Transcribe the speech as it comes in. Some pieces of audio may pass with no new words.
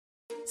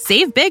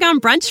Save big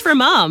on brunch for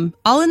mom,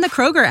 all in the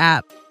Kroger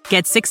app.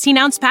 Get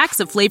 16-ounce packs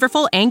of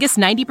flavorful Angus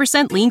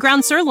 90% lean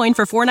ground sirloin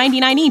for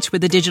 $4.99 each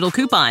with a digital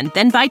coupon.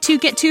 Then buy 2,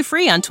 get 2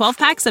 free on 12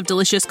 packs of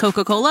delicious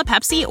Coca-Cola,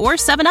 Pepsi, or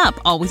 7-Up,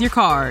 all with your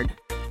card.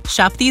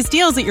 Shop these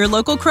deals at your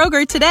local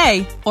Kroger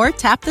today, or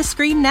tap the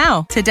screen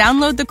now to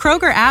download the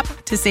Kroger app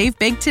to save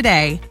big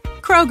today.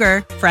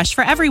 Kroger, fresh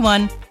for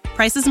everyone.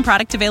 Prices and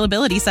product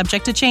availability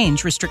subject to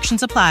change.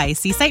 Restrictions apply.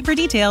 See site for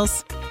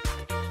details.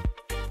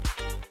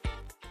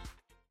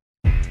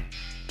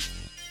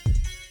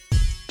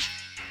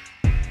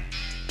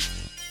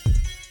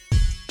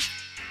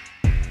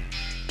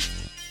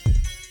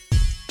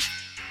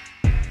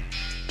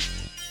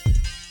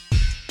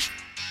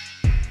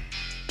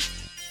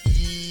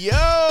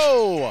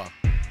 Yo!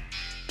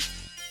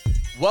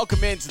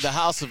 Welcome into the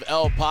House of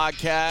L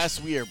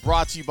podcast. We are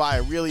brought to you by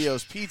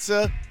Aurelio's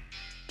Pizza.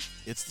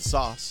 It's the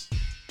sauce.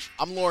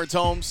 I'm Lawrence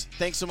Holmes.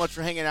 Thanks so much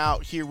for hanging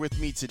out here with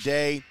me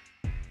today.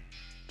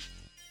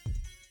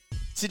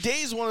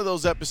 Today's one of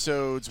those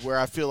episodes where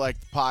I feel like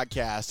the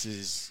podcast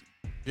is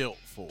built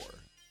for.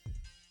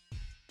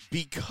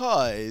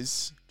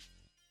 Because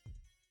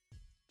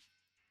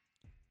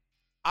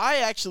I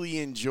actually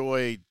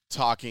enjoy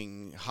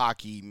talking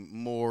hockey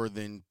more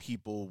than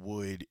people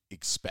would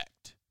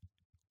expect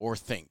or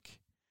think.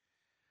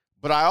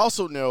 But I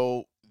also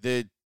know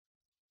that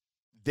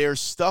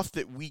there's stuff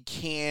that we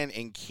can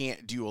and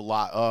can't do a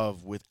lot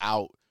of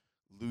without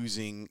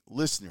losing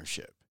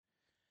listenership.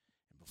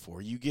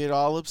 Before you get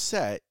all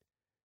upset,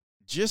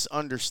 just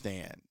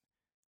understand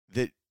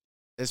that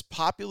as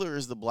popular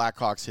as the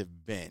Blackhawks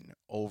have been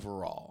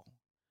overall,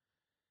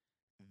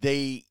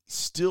 they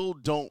still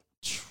don't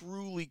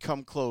truly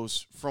come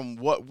close from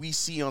what we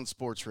see on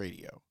sports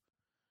radio.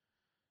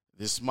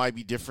 This might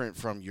be different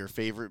from your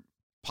favorite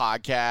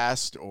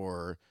podcast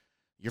or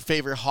your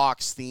favorite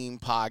Hawks theme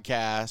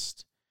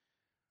podcast.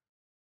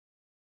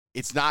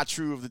 It's not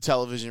true of the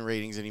television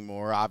ratings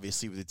anymore,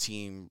 obviously, with the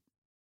team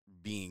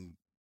being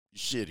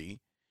shitty.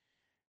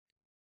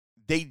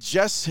 They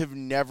just have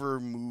never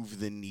moved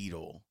the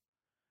needle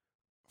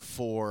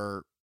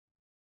for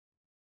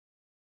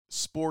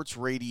sports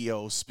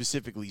radio,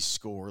 specifically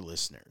score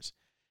listeners.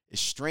 As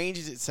strange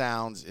as it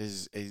sounds,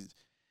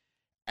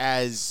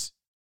 as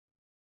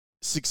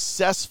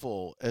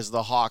successful as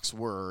the Hawks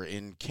were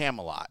in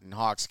Camelot, in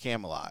Hawks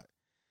Camelot,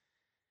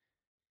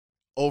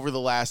 over the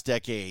last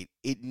decade,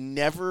 it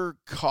never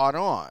caught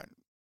on.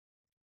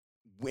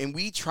 When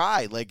we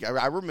tried, like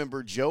I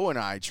remember Joe and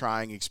I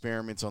trying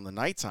experiments on the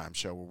nighttime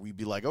show where we'd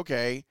be like,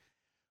 okay,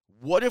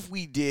 what if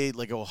we did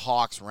like a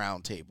Hawks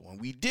roundtable?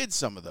 And we did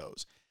some of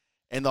those.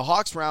 And the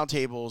Hawks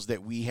roundtables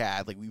that we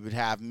had, like we would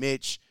have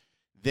Mitch,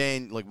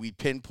 then like we'd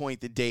pinpoint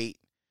the date,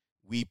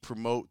 we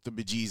promote the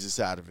bejesus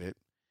out of it.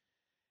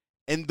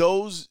 And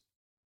those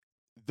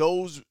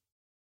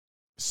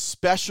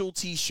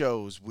specialty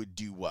shows would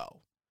do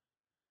well.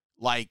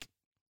 Like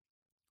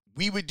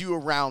we would do a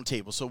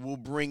roundtable. So we'll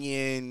bring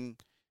in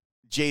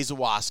Jay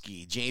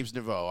Zawaski, James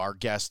Naveau, our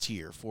guest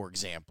here, for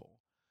example,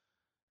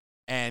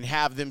 and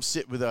have them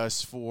sit with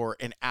us for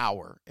an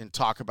hour and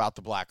talk about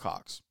the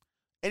Blackhawks.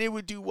 And it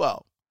would do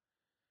well.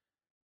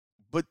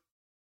 But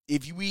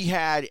if we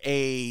had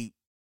a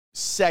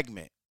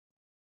segment,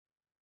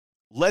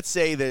 let's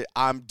say that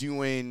I'm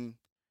doing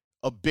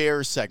a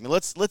Bears segment.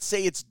 Let's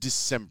say it's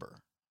December,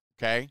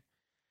 okay?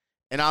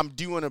 And I'm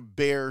doing a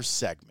Bears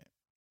segment.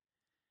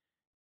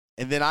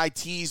 And then I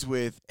tease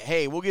with,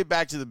 hey, we'll get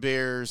back to the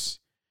Bears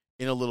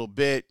in a little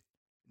bit.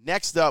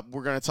 Next up,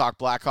 we're going to talk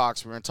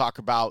Blackhawks. We're going to talk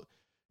about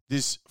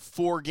this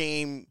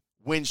 4-game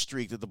win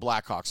streak that the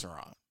Blackhawks are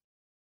on,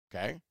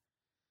 okay?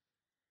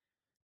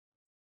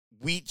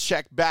 We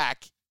check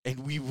back, and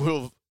we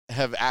will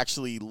have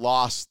actually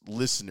lost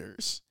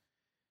listeners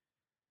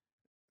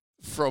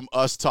from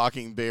us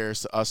talking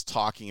Bears to us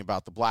talking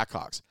about the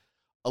Blackhawks.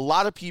 A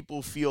lot of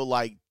people feel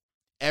like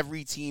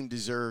every team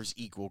deserves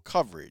equal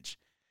coverage,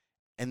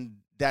 and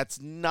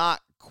that's not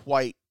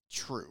quite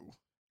true,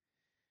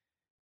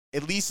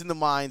 at least in the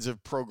minds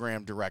of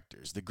program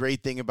directors. The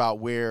great thing about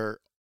where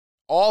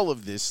all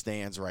of this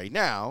stands right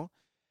now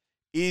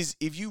is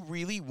if you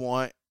really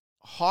want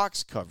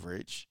Hawks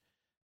coverage,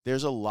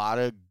 there's a lot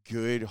of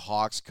good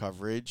Hawks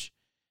coverage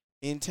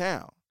in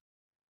town.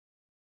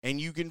 And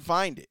you can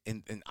find it.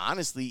 And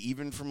honestly,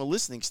 even from a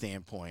listening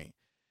standpoint,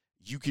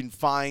 you can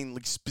find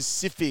like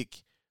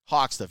specific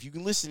Hawk stuff. You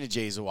can listen to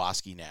Jay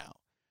Zawaski now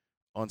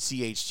on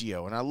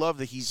CHGO. And I love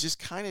that he's just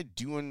kind of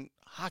doing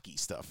hockey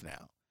stuff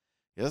now.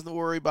 He doesn't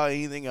worry about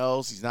anything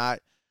else. He's not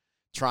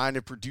trying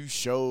to produce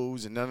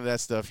shows and none of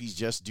that stuff. He's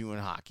just doing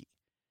hockey.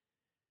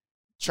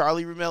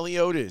 Charlie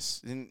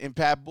Roumeliotis and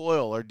Pat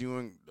Boyle are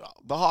doing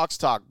the Hawks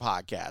Talk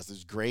podcast.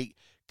 There's great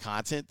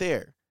content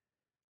there.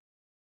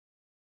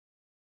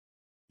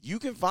 You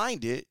can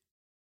find it,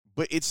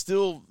 but it's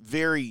still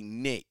very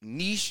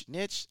niche.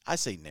 I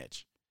say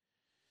niche.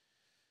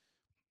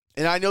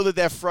 And I know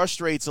that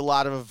frustrates a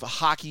lot of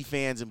hockey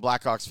fans and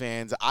Blackhawks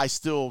fans. I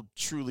still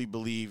truly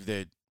believe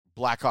that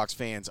Blackhawks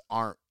fans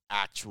aren't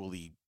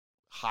actually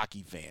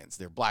hockey fans.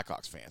 They're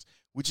Blackhawks fans,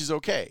 which is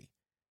okay.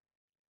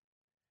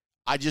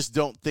 I just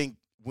don't think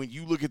when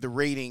you look at the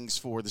ratings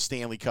for the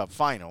Stanley Cup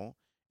final,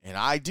 and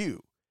I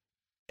do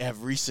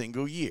every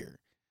single year,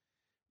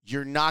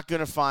 you're not going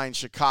to find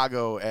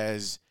Chicago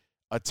as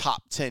a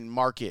top 10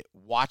 market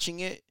watching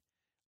it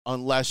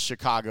unless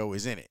Chicago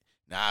is in it.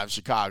 Now, if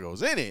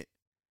Chicago's in it,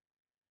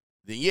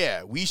 then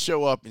yeah, we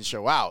show up and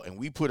show out, and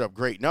we put up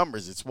great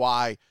numbers. It's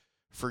why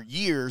for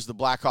years the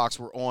Blackhawks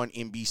were on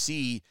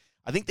NBC.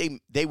 I think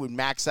they would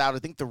max out. I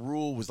think the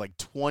rule was like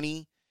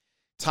 20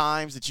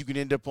 times that you could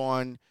end up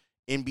on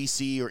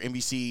NBC or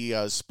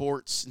NBC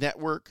Sports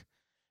Network,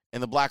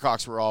 and the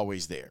Blackhawks were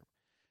always there.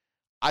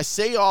 I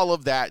say all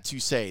of that to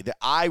say that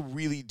I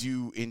really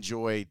do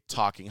enjoy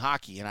talking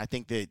hockey, and I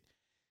think that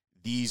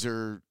these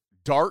are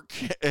dark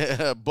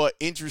but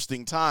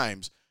interesting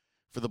times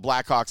for the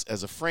Blackhawks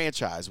as a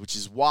franchise, which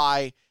is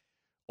why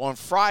on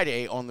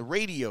Friday on the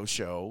radio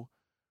show,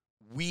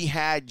 we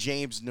had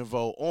James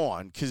Neveau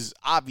on, because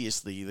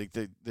obviously like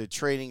the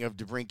trading of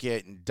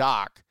DeBrincat and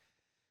Doc,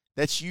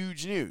 that's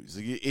huge news.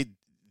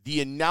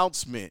 The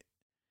announcement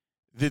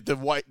that the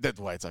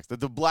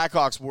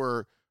Blackhawks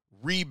were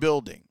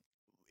rebuilding,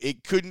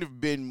 it couldn't have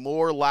been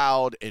more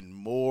loud and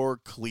more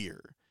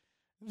clear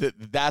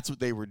that that's what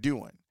they were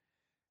doing.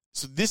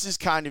 So this is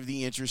kind of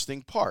the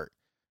interesting part.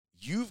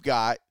 You've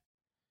got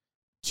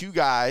two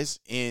guys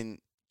in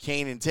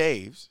Kane and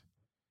Taves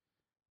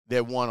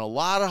that won a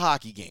lot of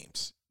hockey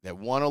games, that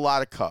won a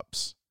lot of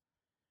cups,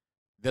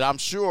 that I'm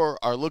sure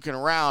are looking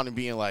around and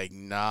being like,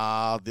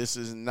 nah, this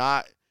is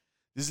not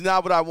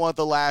what I want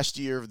the last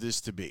year of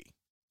this to be.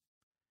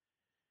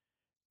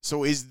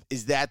 So is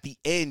that the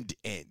end?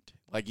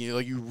 Like, you know,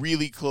 like you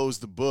really close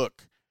the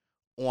book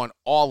on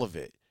all of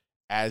it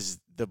as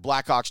the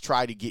Blackhawks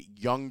try to get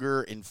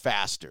younger and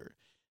faster.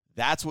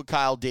 That's what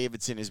Kyle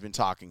Davidson has been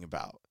talking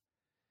about.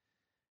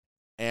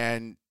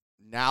 And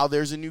now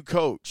there's a new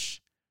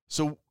coach.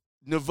 So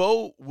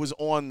Neveau was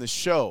on the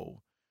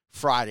show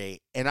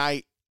Friday, and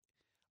I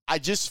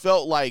just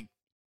felt like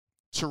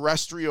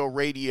terrestrial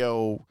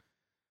radio,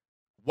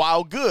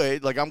 while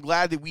good, like I'm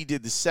glad that we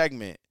did the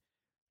segment,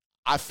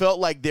 I felt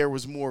like there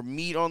was more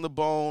meat on the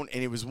bone,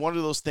 and it was one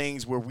of those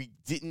things where we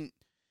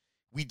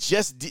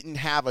just didn't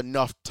have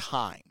enough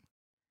time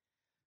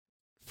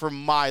for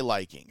my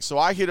liking. So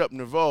I hit up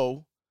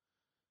Neveau,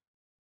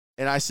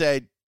 and I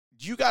said,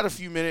 you got a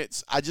few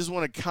minutes? I just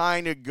want to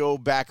kind of go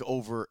back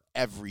over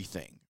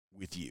everything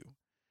with you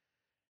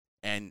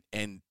and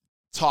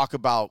talk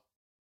about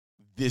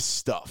this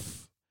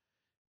stuff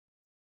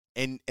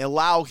and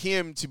allow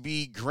him to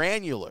be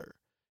granular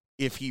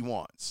if he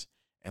wants.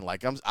 And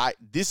like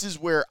this is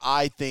where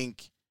I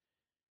think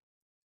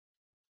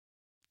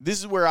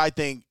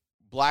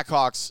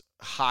Blackhawks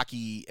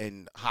hockey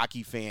and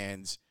hockey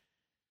fans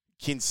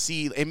can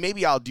see, and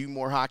maybe I'll do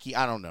more hockey.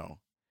 I don't know.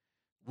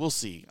 We'll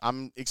see.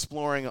 I'm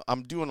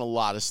doing a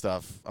lot of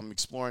stuff. I'm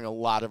exploring a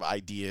lot of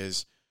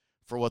ideas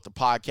for what the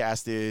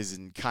podcast is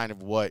and kind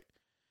of what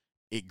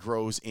it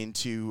grows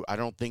into. I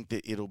don't think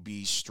that it'll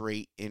be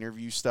straight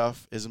interview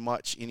stuff as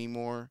much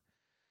anymore.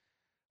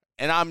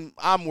 And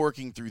I'm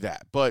working through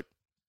that. But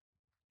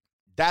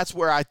that's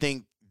where I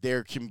think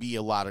there can be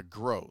a lot of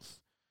growth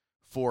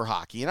for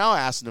hockey. And I'll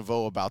ask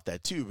Neveau about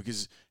that too,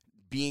 because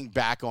being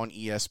back on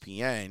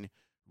ESPN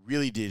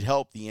really did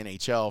help the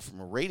NHL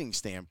from a rating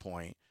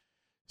standpoint.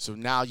 So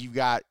now you've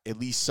got at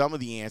least some of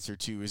the answer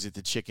to, is it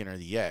the chicken or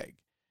the egg?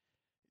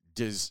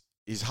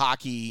 Is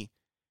hockey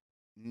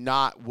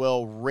not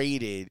well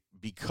rated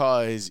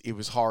because it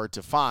was hard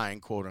to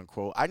find, quote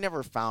unquote? I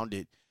never found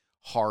it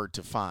hard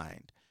to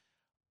find.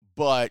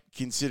 But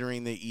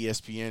considering that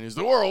ESPN is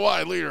the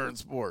worldwide leader in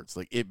sports,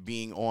 like it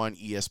being on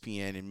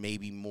ESPN and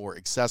maybe more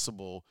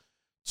accessible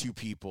to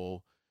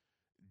people,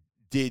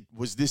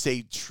 was this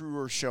a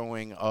truer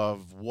showing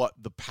of what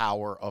the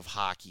power of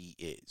hockey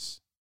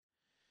is?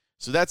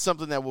 So that's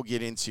something that we'll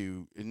get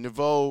into.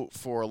 Neveau,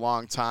 for a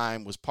long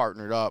time, was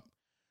partnered up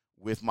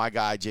with my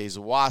guy, Jay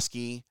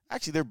Zawaski.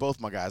 Actually, they're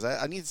both my guys.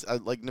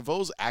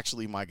 Nevo's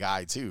actually my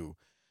guy, too.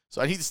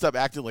 So I need to stop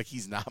acting like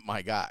he's not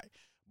my guy.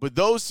 But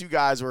those two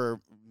guys were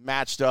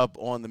matched up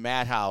on the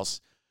Madhouse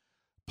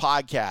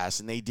podcast,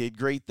 and they did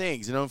great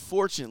things. And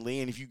unfortunately,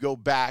 and if you go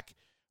back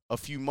a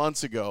few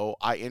months ago,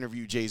 I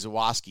interviewed Jay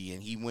Zawaski,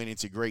 and he went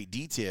into great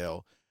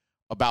detail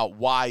about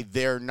why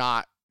they're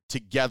not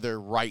together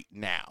right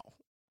now.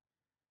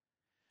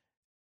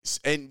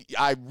 And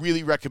I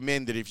really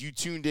recommend that if you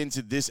tuned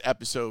into this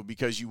episode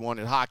because you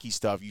wanted hockey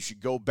stuff, you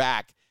should go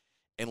back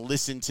and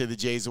listen to the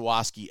Jay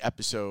Zawaski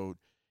episode.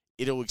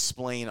 It'll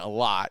explain a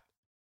lot,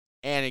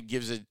 and it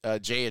gives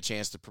Jay a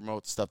chance to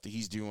promote the stuff that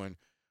he's doing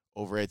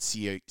over at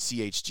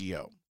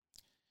CHGO.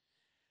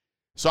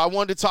 So I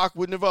wanted to talk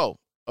with Neveau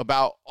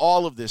about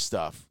all of this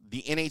stuff,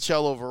 the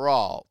NHL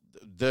overall,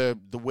 the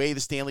way the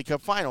Stanley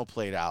Cup final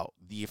played out,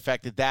 the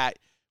effect that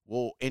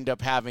will end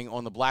up having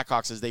on the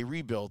Blackhawks as they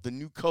rebuild, the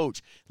new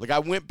coach. Like, I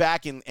went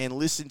back and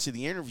listened to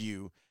the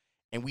interview,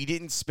 and we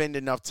didn't spend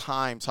enough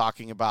time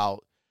talking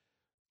about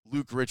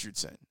Luke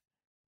Richardson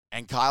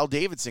and Kyle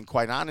Davidson,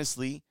 quite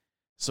honestly.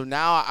 So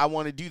now I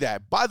want to do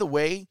that. By the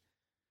way,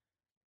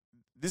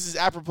 this is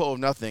apropos of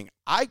nothing.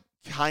 I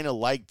kind of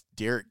liked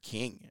Derek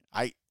King.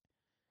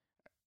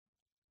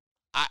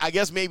 I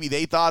guess maybe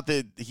they thought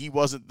that he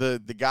wasn't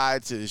the guy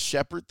to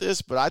shepherd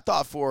this, but I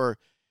thought for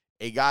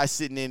a guy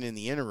sitting in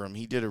the interim,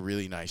 he did a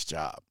really nice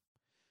job.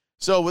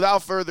 So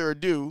without further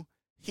ado,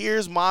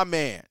 here's my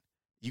man.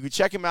 You can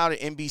check him out at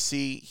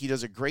NBC. He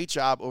does a great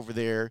job over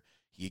there.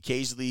 He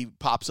occasionally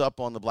pops up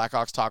on the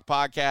Blackhawks Talk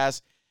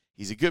podcast.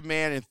 He's a good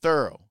man and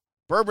thorough.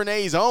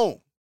 Bourbonnet's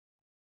own.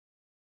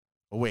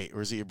 Oh, wait,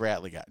 or is he a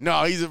Bradley guy?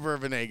 No, he's a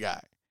Bourbonnais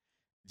guy.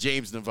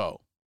 James Naveau,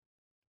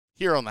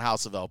 here on the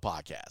House of L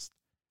podcast.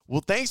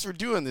 Well, thanks for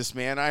doing this,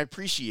 man. I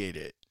appreciate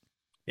it.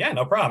 Yeah,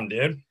 no problem,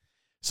 dude.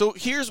 So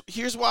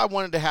here's why I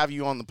wanted to have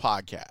you on the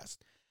podcast.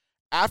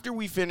 After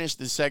we finished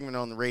the segment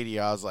on the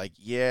radio, I was like,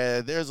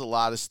 yeah, there's a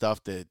lot of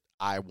stuff that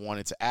I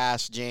wanted to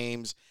ask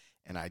James,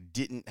 and I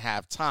didn't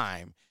have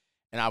time.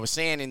 And I was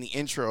saying in the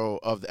intro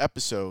of the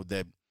episode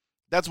that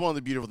that's one of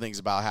the beautiful things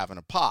about having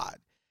a pod,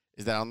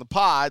 is that on the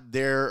pod,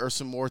 there are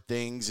some more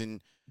things, and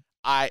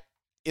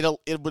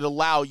it would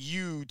allow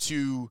you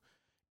to,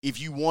 if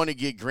you want to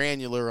get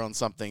granular on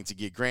something, to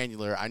get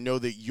granular. I know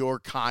that you're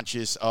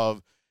conscious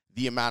of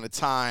the amount of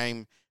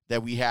time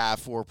that we have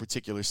for a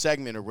particular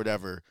segment or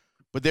whatever,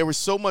 but there was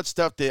so much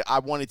stuff that I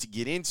wanted to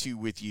get into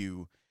with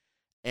you,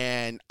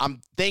 and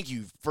thank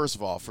you, first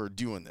of all, for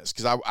doing this,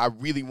 because I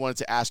really wanted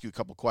to ask you a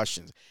couple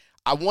questions.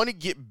 I want to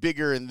get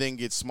bigger and then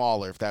get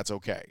smaller, if that's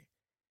okay.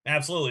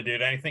 Absolutely,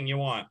 dude. Anything you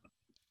want.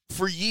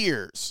 For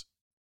years,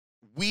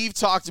 we've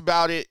talked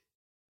about it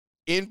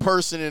in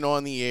person and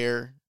on the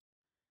air.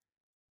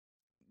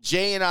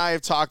 Jay and I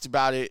have talked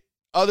about it.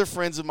 Other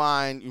friends of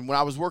mine, when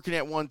I was working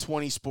at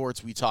 120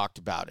 Sports, we talked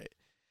about it.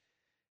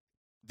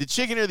 The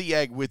chicken or the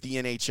egg with the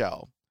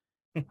NHL.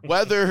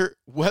 Whether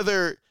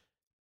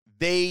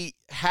they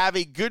have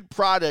a good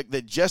product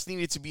that just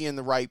needed to be in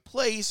the right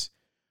place,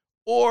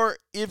 or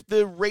if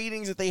the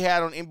ratings that they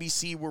had on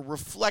NBC were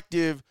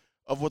reflective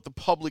of what the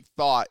public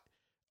thought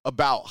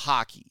about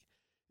hockey.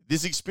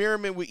 This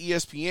experiment with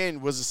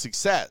ESPN was a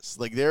success.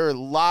 Like,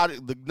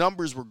 the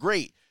numbers were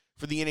great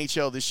for the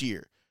NHL this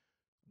year.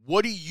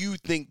 What do you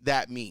think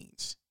that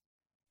means?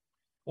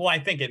 Well, I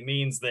think it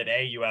means that,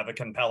 A, you have a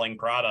compelling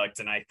product,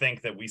 and I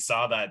think that we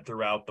saw that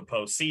throughout the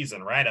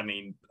postseason, right? I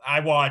mean,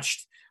 I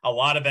watched a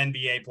lot of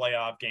NBA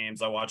playoff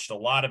games. I watched a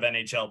lot of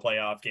NHL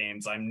playoff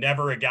games. I'm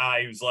never a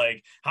guy who's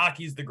like,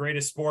 hockey's the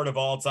greatest sport of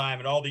all time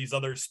and all these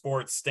other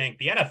sports stink.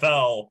 The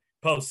NFL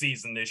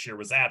postseason this year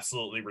was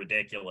absolutely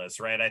ridiculous,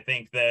 right? I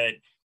think that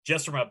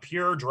just from a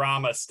pure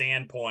drama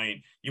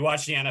standpoint, you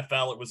watch the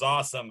NFL, it was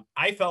awesome.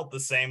 I felt the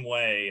same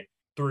way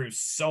through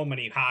so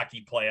many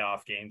hockey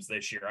playoff games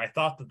this year. I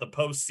thought that the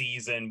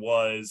postseason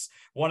was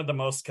one of the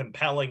most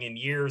compelling in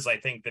years. I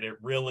think that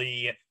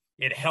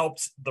it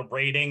helped the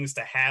ratings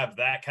to have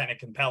that kind of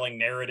compelling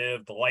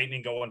narrative. The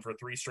Lightning going for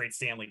 3 straight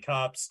Stanley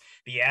Cups,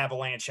 the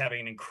Avalanche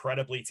having an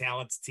incredibly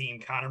talented team,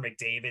 Connor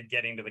McDavid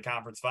getting to the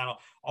conference final.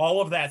 All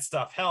of that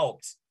stuff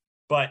helped.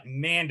 But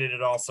man, did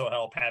it also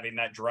help having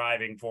that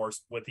driving force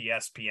with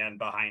ESPN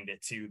behind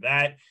it too.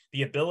 That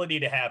the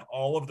ability to have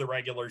all of the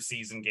regular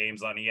season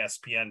games on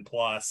ESPN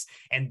Plus,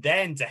 and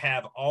then to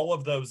have all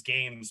of those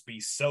games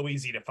be so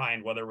easy to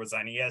find, whether it was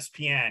on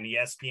ESPN,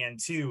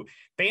 ESPN2.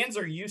 Fans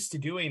are used to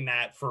doing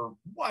that for a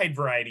wide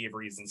variety of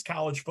reasons: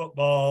 college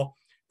football,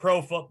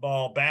 pro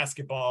football,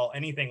 basketball,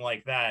 anything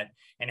like that.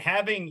 And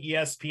having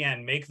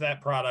ESPN make that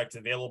product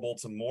available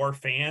to more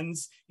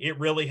fans, it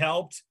really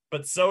helped.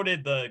 But so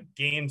did the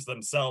games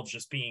themselves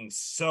just being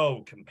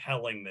so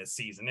compelling this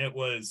season. It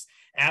was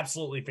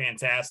absolutely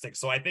fantastic.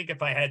 So I think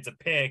if I had to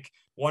pick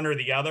one or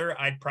the other,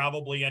 I'd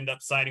probably end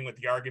up siding with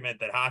the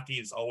argument that hockey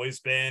has always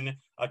been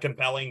a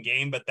compelling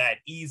game, but that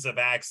ease of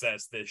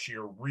access this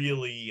year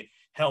really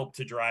helped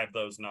to drive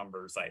those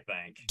numbers, I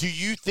think. Do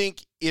you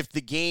think if the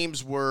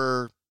games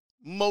were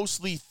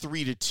mostly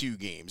 3-2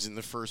 games in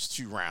the first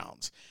 2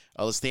 rounds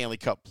of the Stanley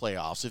Cup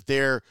playoffs, if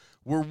there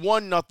were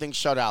 1-0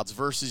 shutouts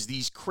versus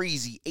these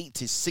crazy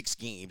 8-6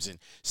 games and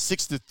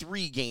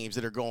 6-3 games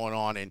that are going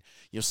on, and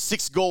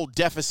 6-goal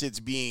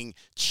deficits being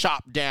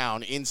chopped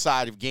down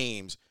inside of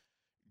games,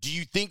 do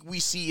you think we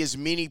see as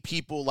many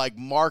people like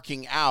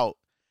marking out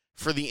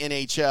for the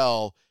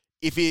NHL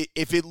if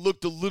it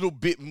looked a little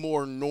bit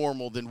more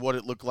normal than what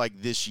it looked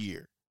like this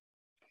year?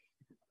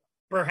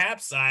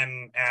 Perhaps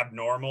I'm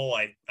abnormal.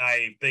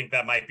 I think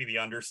that might be the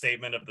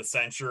understatement of the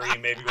century,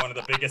 maybe one of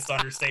the biggest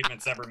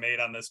understatements ever made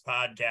on this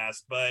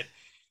podcast. But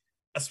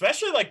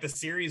especially like the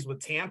series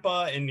with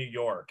Tampa and New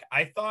York,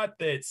 I thought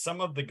that some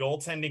of the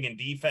goaltending and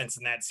defense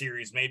in that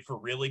series made for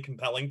really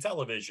compelling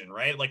television,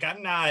 right? Like,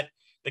 I'm not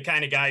the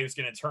kind of guy who's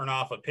going to turn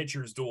off a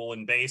pitcher's duel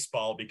in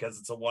baseball because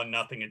it's a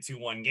 1-0 and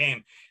 2-1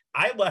 game.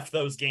 I left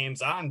those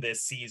games on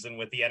this season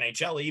with the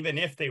NHL, even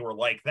if they were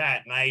like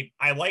that. And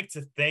I like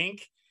to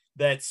think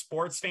that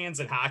sports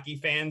fans and hockey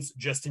fans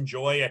just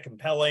enjoy a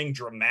compelling,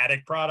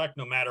 dramatic product,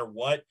 no matter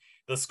what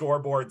the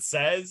scoreboard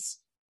says.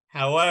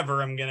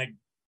 However, I'm going to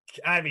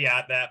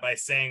caveat that by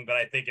saying that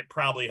I think it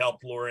probably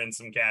helped lure in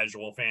some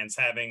casual fans,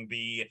 having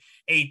the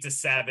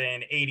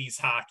 8-7 80s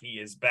hockey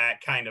is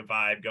back kind of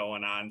vibe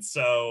going on.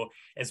 So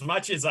as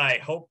much as I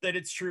hope that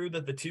it's true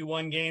that the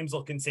 2-1 games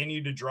will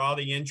continue to draw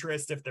the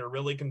interest if they're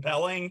really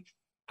compelling,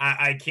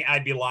 I can't,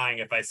 I'd be lying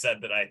if I said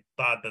that I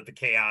thought that the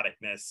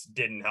chaoticness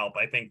didn't help.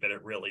 I think that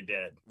it really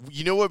did.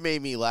 You know what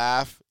made me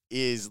laugh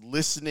is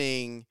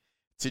listening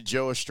to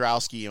Joe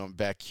Ostrowski on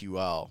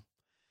BetQL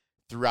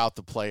throughout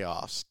the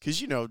playoffs.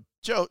 Because, you know,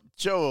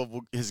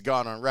 Joe has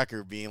gone on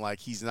record being like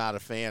he's not a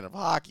fan of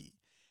hockey.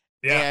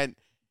 Yeah. And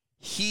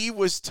he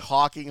was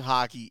talking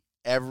hockey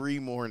every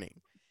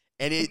morning.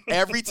 And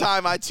every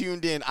time I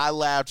tuned in, I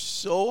laughed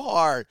so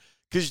hard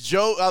because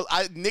Joe,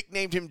 I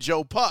nicknamed him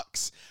Joe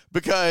Pucks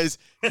because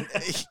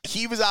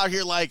he was out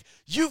here like,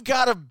 you've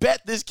got to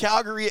bet this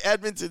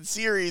Calgary-Edmonton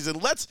series,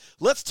 and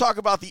let's talk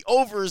about the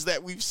overs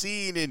that we've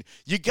seen, and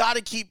you got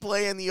to keep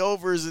playing the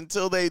overs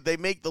until they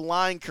make the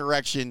line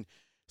correction.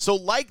 So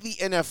like the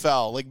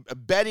NFL, like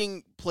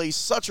betting plays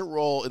such a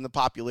role in the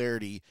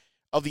popularity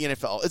of the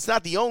NFL. It's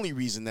not the only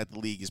reason that the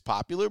league is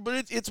popular,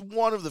 but it's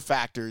one of the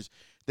factors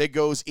that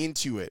goes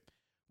into it.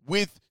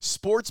 With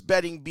sports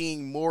betting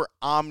being more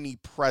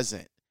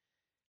omnipresent,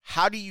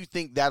 how do you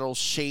think that'll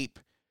shape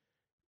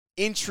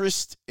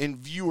interest and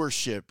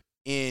viewership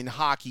in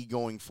hockey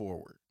going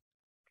forward?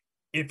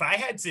 If I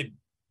had to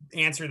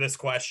answer this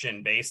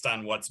question based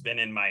on what's been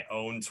in my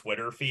own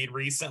Twitter feed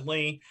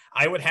recently,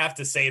 I would have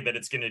to say that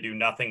it's going to do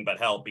nothing but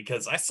help,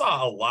 because I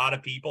saw a lot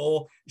of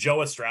people, Joe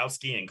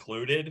Ostrowski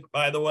included,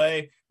 by the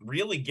way,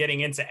 really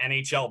getting into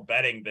NHL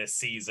betting this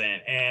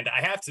season. And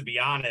I have to be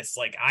honest,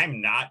 like, I'm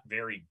not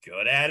very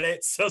good at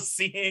it. So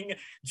seeing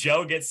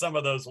Joe get some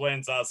of those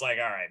wins, I was like,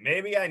 all right,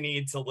 maybe I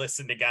need to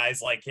listen to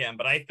guys like him.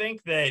 But I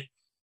think that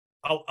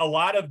a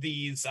lot of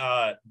these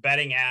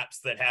betting apps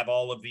that have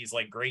all of these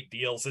like great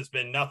deals has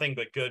been nothing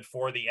but good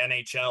for the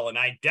NHL. And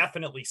I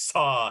definitely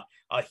saw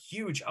a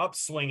huge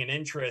upswing in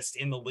interest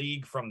in the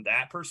league from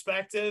that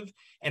perspective.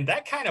 And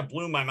that kind of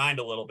blew my mind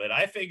a little bit.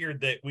 I figured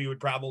that we would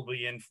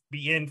probably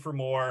be in for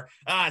more.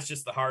 It's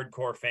just the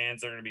hardcore fans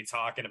that are going to be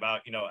talking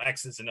about, you know,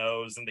 X's and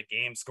O's and the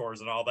game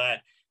scores and all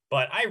that.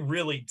 But I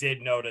really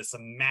did notice a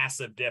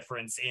massive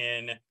difference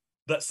in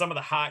some of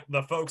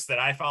the folks that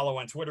I follow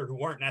on Twitter who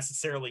weren't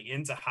necessarily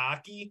into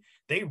hockey.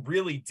 They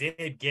really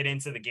did get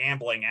into the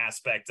gambling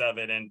aspect of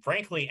it. And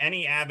frankly,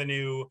 any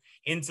avenue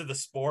into the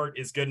sport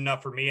is good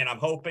enough for me. And I'm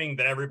hoping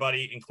that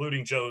everybody,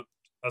 including Joe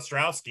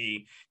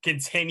Ostrowski,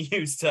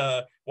 continues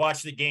to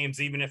watch the games,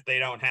 even if they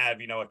don't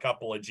have, you know, a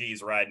couple of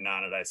G's riding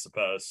on it, I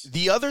suppose.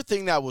 The other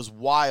thing that was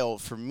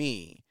wild for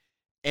me,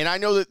 and I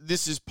know that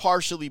this is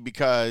partially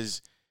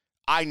because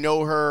I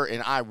know her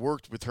and I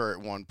worked with her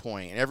at one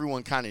point, and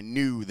everyone kind of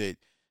knew that,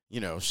 you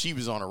know, she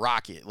was on a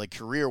rocket, like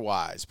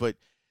career-wise. But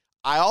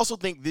I also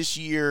think this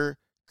year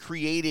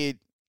created,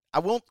 I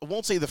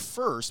won't say the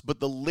first, but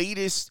the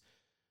latest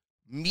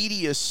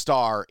media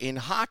star in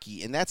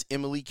hockey, and that's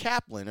Emily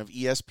Kaplan of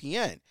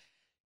ESPN.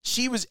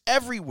 She was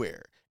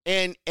everywhere.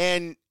 And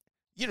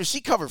you know,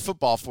 she covered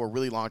football for a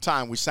really long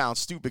time, which sounds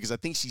stupid because I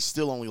think she's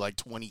still only like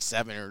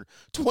 27 or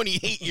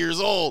 28 years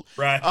old.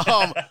 Right.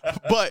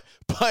 But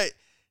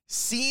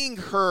seeing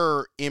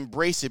her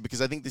embrace it,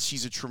 because I think that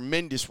she's a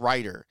tremendous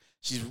writer.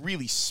 She's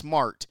really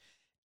smart.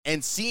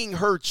 And seeing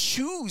her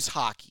choose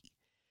hockey,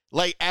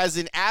 like as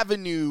an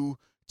avenue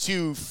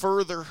to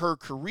further her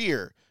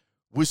career,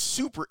 was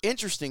super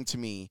interesting to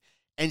me.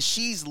 And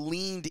she's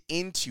leaned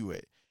into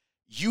it.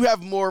 You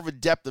have more of a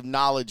depth of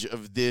knowledge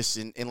of this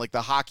in like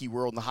the hockey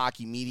world and the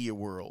hockey media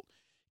world.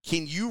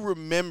 Can you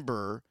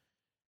remember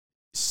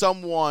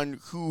someone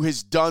who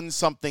has done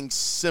something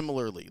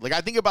similarly? Like, I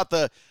think about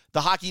the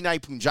Hockey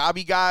Night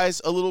Punjabi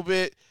guys a little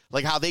bit,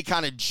 like how they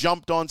kind of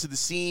jumped onto the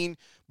scene.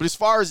 But as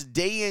far as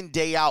day in,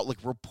 day out, like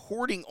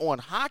reporting on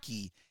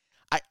hockey,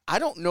 I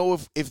don't know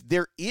if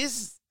there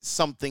is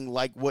something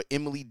like what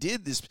Emily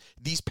did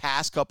these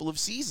past couple of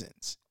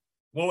seasons.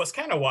 Well, what's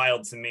kind of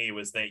wild to me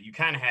was that you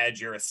kind of had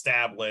your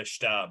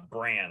established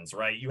brands,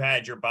 right? You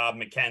had your Bob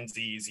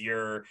McKenzie's,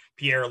 your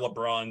Pierre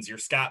LeBrun's, your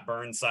Scott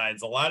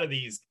Burnsides. A lot of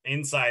these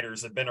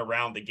insiders have been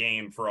around the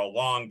game for a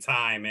long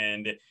time,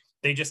 and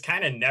they just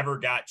kind of never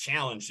got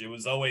challenged. It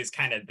was always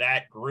kind of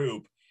that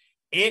group.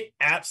 It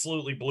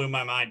absolutely blew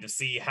my mind to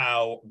see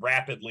how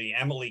rapidly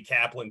Emily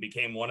Kaplan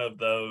became one of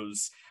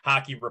those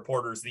hockey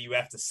reporters that you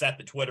have to set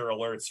the Twitter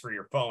alerts for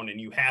your phone,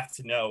 and you have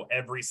to know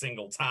every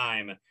single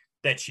time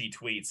that she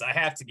tweets. I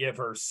have to give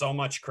her so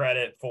much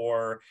credit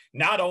for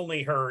not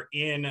only her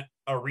in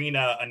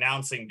arena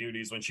announcing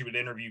duties when she would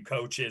interview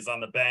coaches on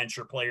the bench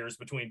or players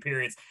between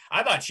periods.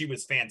 I thought she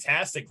was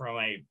fantastic from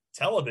a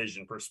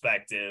television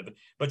perspective,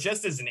 but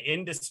just as an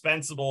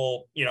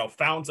indispensable, you know,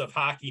 fount of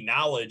hockey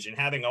knowledge and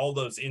having all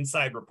those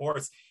inside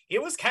reports,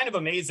 it was kind of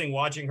amazing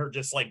watching her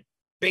just like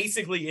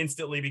basically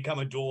instantly become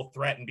a dual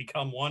threat and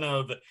become one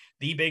of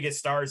the biggest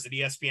stars that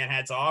ESPN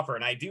had to offer.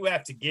 And I do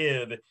have to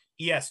give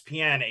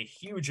ESPN a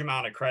huge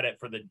amount of credit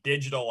for the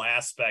digital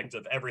aspect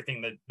of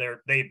everything that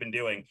they've been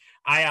doing.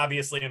 I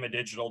obviously am a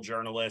digital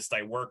journalist.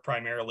 I work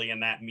primarily in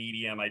that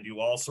medium. I do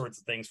all sorts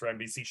of things for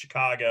NBC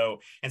Chicago.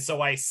 And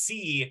so I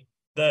see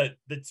the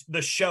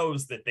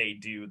shows that they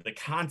do, the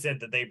content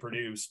that they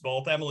produce.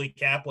 Both Emily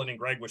Kaplan and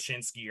Greg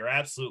Wyshynski are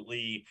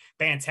absolutely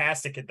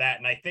fantastic at that.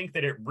 And I think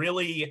that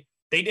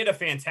they did a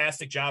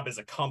fantastic job as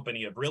a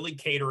company of really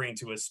catering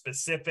to a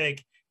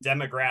specific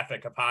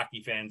demographic of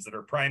hockey fans that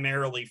are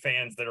primarily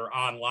fans that are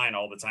online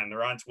all the time.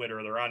 They're on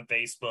Twitter, they're on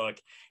Facebook.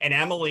 And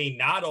Emily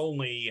not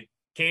only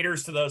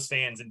caters to those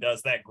fans and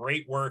does that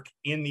great work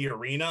in the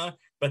arena,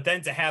 but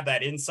then to have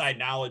that inside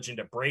knowledge and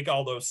to break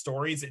all those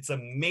stories, it's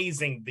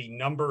amazing the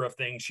number of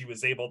things she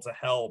was able to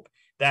help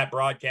that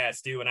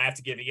broadcast do. And I have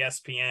to give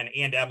ESPN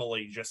and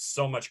Emily just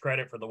so much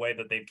credit for the way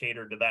that they've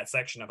catered to that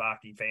section of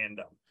hockey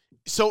fandom.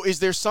 So is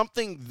there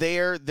something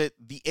there that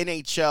the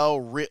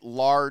NHL writ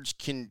large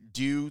can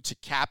do to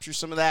capture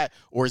some of that?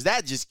 Or is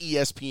that just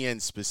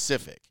ESPN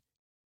specific?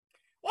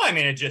 Well, I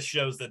mean, it just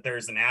shows that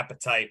there's an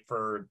appetite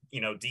for,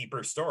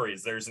 deeper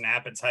stories. There's an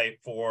appetite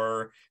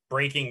for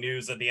breaking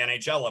news at the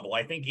NHL level.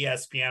 I think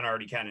ESPN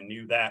already kind of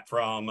knew that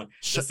from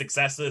the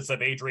successes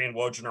of Adrian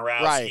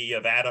Wojnarowski, right,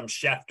 of Adam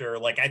Schefter.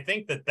 Like, I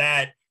think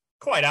that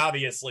quite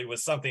obviously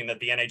was something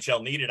that the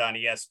NHL needed on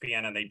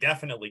ESPN, and they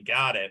definitely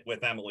got it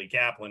with Emily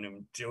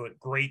Kaplan to a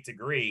great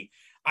degree.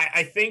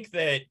 I think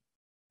that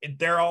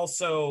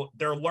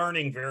they're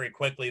learning very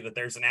quickly that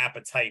there's an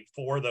appetite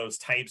for those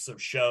types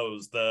of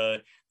shows,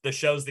 the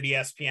shows that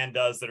ESPN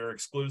does that are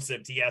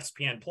exclusive to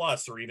ESPN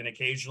Plus, or even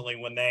occasionally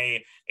when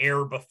they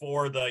air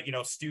before the,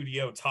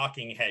 studio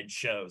talking head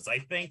shows. I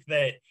think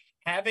that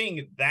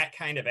having that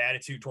kind of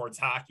attitude towards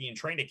hockey and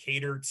trying to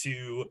cater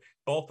to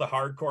both the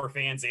hardcore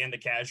fans and the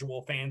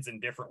casual fans in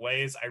different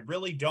ways, I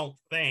really don't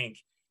think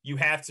you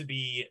have to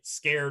be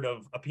scared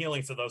of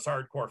appealing to those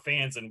hardcore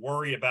fans and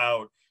worry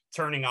about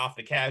turning off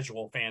the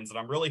casual fans. And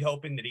I'm really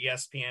hoping that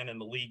ESPN and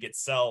the league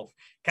itself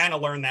kind of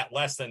learn that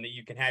lesson, that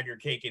you can have your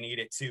cake and eat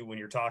it too when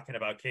you're talking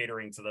about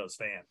catering to those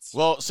fans.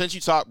 Well, since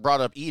you brought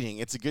up eating,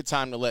 it's a good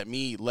time to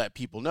let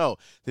people know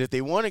that if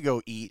they want to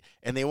go eat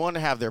and they want to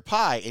have their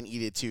pie and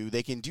eat it too,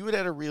 they can do it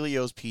at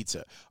Aurelio's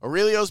Pizza.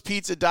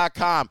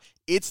 Aurelio'sPizza.com.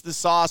 It's the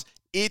sauce.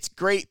 It's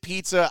great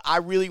pizza. I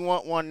really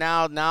want one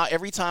now. Now,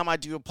 every time I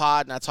do a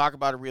pod and I talk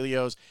about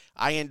Aurelio's,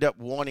 I end up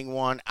wanting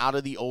one out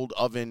of the old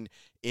oven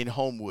in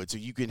Homewood. So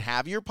you can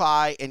have your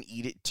pie and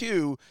eat it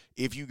too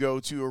if you go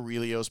to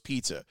Aurelio's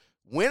Pizza.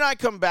 When I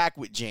come back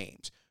with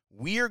James,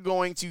 we are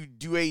going to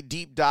do a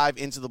deep dive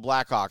into the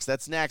Blackhawks.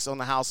 That's next on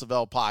the House of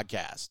L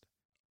podcast.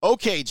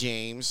 Okay,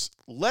 James,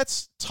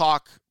 let's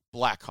talk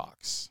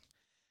Blackhawks.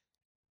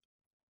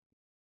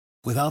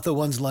 Without the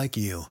ones like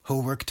you,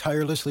 who work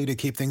tirelessly to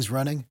keep things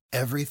running,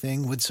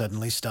 everything would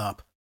suddenly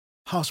stop.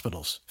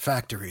 Hospitals,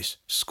 factories,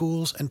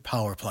 schools, and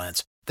power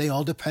plants, they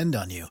all depend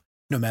on you.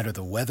 No matter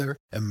the weather,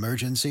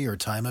 emergency, or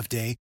time of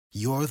day,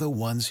 you're the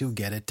ones who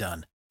get it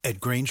done. At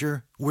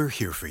Grainger, we're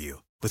here for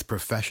you with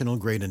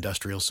professional-grade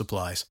industrial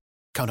supplies.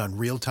 Count on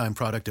real-time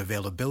product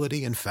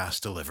availability and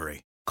fast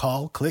delivery.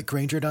 Call, click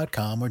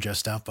Grainger.com, or just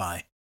stop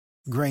by.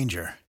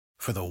 Grainger,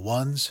 for the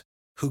ones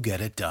who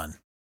get it done.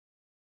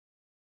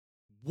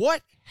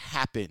 What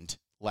happened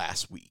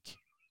last week?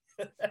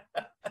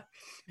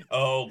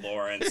 Oh,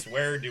 Lawrence,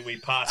 where do we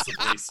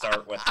possibly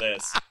start with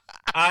this?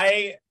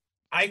 I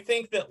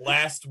think that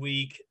last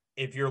week,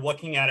 if you're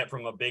looking at it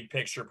from a big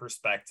picture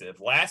perspective,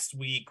 last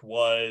week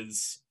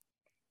was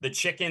the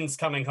chickens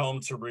coming home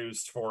to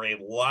roost for a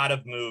lot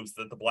of moves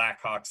that the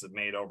Blackhawks have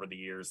made over the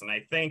years. And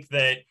I think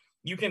that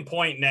you can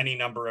point in any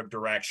number of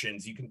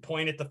directions. You can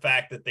point at the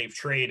fact that they've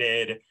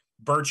traded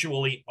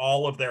virtually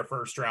all of their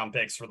first round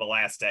picks for the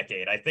last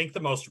decade. I think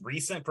the most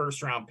recent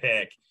first round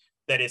pick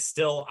that is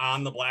still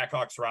on the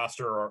Blackhawks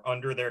roster or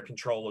under their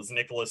control is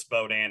Nicholas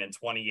Beaudin in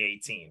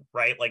 2018,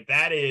 right? Like,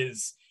 that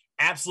is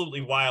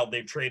absolutely wild.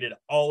 They've traded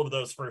all of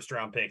those first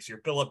round picks, your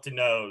Philip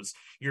Deneaus,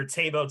 your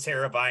Teuvo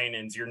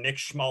Teravainens, your Nick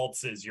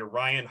Schmaltzes, your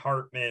Ryan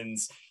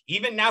Hartmans,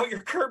 even now your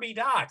Kirby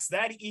Dachs.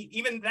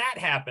 Even that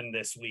happened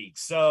this week.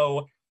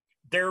 So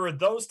there were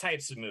those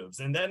types of moves.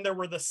 And then there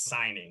were the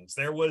signings.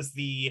 There was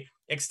the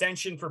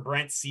extension for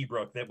Brent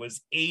Seabrook that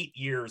was 8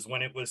 years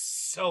when it was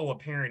so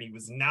apparent he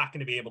was not going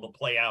to be able to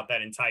play out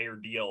that entire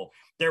deal.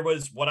 There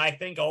was what I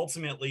think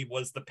ultimately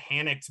was the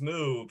panicked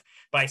move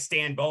by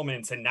Stan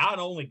Bowman to not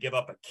only give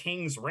up a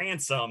king's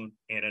ransom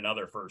and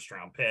another first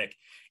round pick,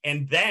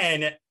 and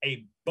then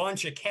a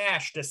bunch of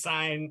cash to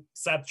sign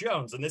Seth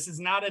Jones. And this is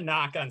not a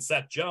knock on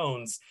Seth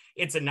Jones.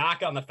 It's a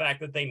knock on the fact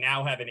that they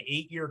now have an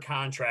 8-year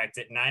contract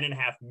at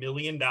 $9.5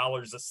 million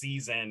a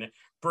season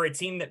for a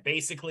team that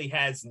basically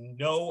has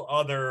no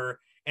other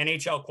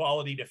NHL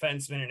quality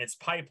defenseman in its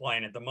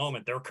pipeline at the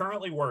moment. They're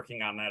currently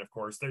working on that, of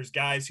course. There's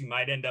guys who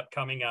might end up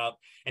coming up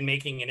and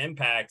making an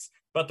impact.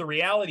 But the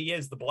reality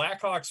is the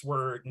Blackhawks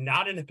were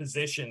not in a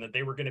position that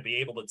they were going to be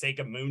able to take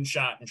a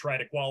moonshot and try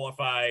to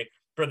qualify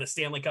for the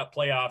Stanley Cup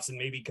playoffs and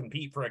maybe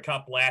compete for a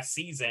cup last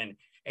season.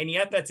 And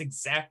yet that's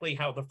exactly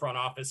how the front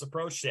office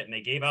approached it. And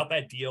they gave out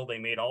that deal. They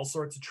made all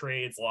sorts of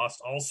trades,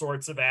 lost all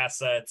sorts of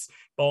assets,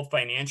 both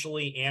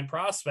financially and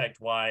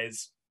prospect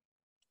wise.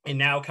 And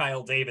now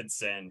Kyle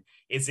Davidson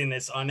is in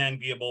this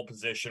unenviable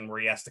position where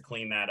he has to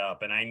clean that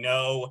up. And I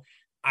know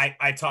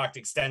I talked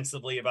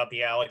extensively about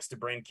the Alex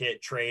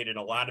DeBrincat trade in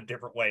a lot of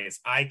different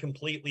ways. I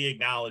completely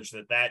acknowledge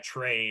that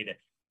trade,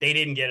 they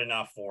didn't get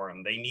enough for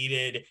him. They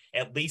needed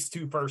at least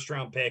 2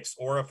 first-round picks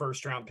or a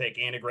first-round pick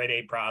and a grade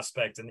A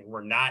prospect, and they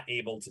were not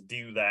able to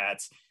do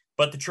that.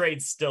 But the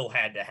trade still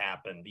had to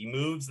happen. The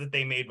moves that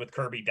they made with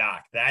Kirby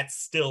Dach, that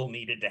still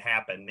needed to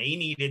happen. They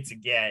needed to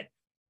get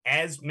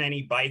as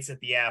many bites at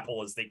the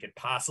apple as they could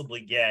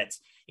possibly get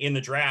in the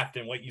draft.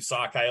 And what you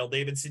saw Kyle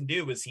Davidson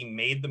do is he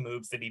made the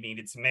moves that he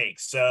needed to make.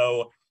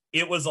 So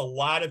it was a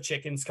lot of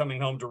chickens coming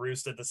home to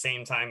roost at the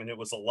same time. And it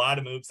was a lot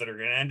of moves that are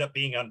going to end up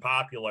being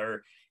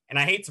unpopular. And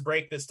I hate to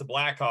break this to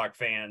Blackhawk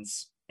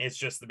fans. It's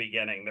just the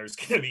beginning. There's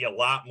going to be a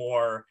lot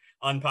more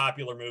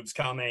unpopular moves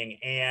coming,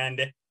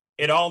 and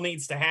it all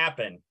needs to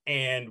happen.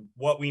 And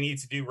what we need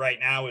to do right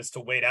now is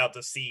to wait out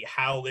to see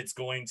how it's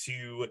going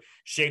to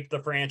shape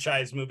the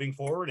franchise moving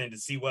forward, and to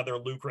see whether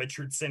Luke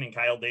Richardson and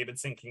Kyle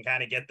Davidson can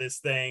kind of get this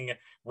thing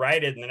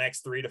righted in the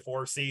next 3 to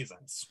 4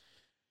 seasons.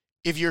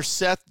 If you're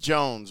Seth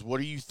Jones, what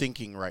are you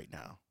thinking right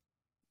now?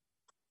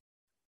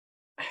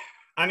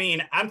 I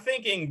mean, I'm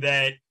thinking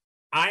that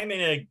I'm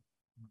in a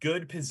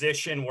good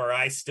position where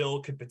I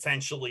still could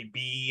potentially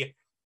be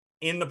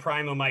in the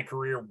prime of my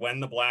career when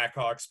the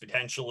Blackhawks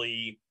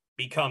potentially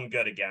become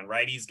good again,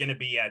 right? He's going to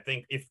be, I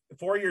think, if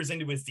 4 years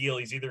into his deal,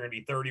 he's either going to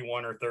be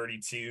 31 or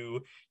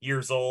 32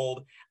 years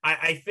old.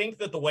 I think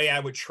that the way I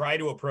would try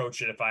to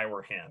approach it if I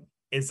were him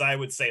is I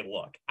would say,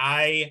 look,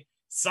 I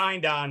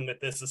signed on with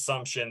this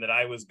assumption that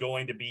I was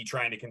going to be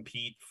trying to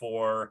compete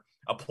for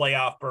a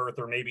playoff berth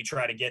or maybe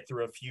try to get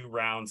through a few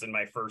rounds in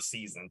my first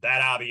season.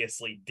 That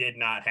obviously did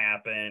not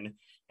happen.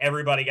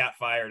 Everybody got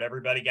fired.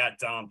 Everybody got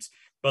dumped.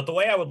 But the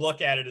way I would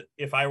look at it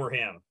if I were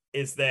him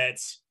is that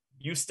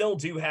you still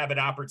do have an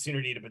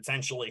opportunity to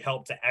potentially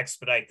help to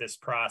expedite this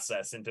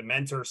process and to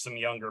mentor some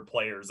younger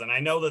players. And I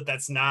know that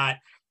that's not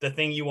the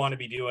thing you want to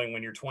be doing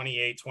when you're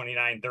 28,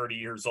 29, 30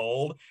 years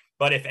old.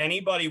 But if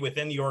anybody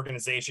within the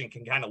organization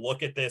can kind of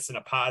look at this in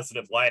a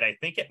positive light, I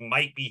think it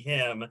might be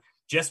him,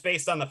 just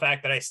based on the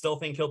fact that I still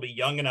think he'll be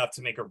young enough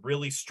to make a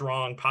really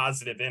strong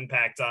positive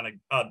impact on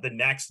the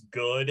next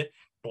good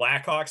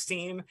Blackhawks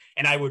team.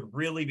 And I would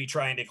really be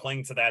trying to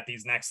cling to that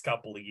these next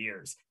couple of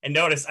years. And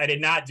notice I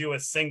did not do a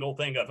single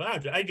thing of,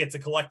 I get to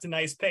collect a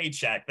nice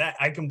paycheck. That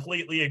I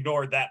completely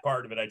ignored that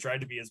part of it. I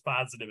tried to be as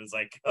positive as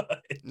I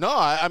could. No,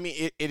 I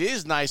mean, it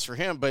is nice for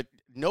him, but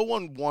no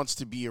one wants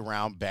to be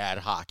around bad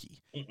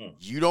hockey. Mm-mm.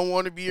 You don't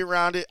want to be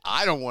around it.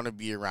 I don't want to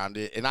be around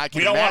it. And I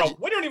can imagine.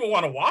 We don't even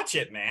want to watch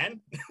it,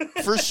 man.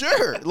 For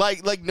sure.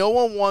 Like no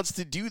one wants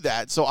to do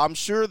that. So I'm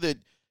sure that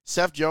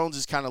Seth Jones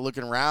is kind of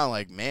looking around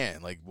like,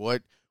 man, like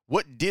what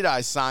did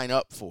I sign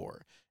up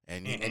for?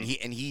 And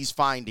he's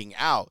finding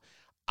out.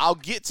 I'll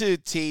get to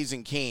Toews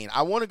and Kane.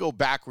 I want to go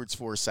backwards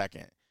for a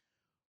second.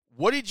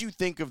 What did you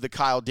think of the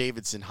Kyle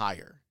Davidson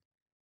hire?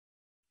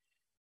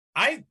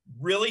 I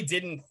really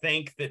didn't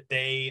think that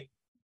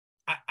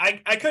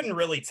I couldn't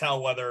really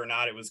tell whether or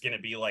not it was going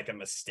to be like a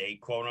mistake,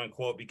 quote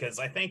unquote, because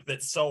I think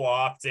that so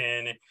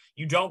often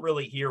you don't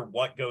really hear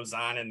what goes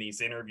on in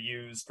these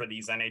interviews for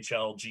these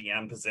NHL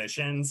GM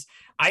positions.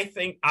 I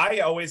think I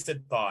always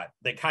had thought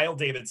that Kyle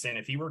Davidson,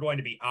 if he were going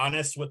to be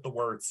honest with the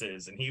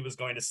Wirtzes and he was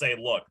going to say,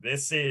 look,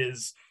 this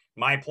is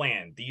my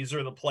plan, these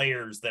are the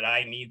players that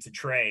I need to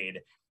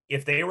trade.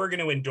 If they were going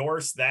to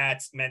endorse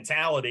that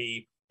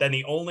mentality, then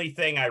the only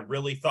thing I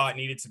really thought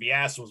needed to be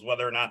asked was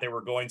whether or not they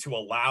were going to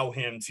allow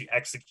him to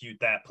execute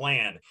that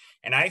plan.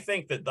 And I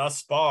think that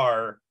thus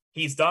far,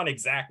 he's done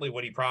exactly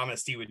what he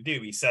promised he would do.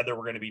 He said there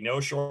were going to be no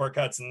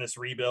shortcuts in this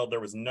rebuild.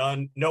 There was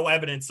no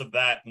evidence of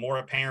that more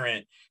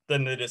apparent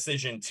than the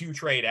decision to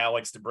trade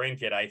Alex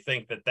DeBrincat. I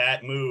think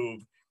that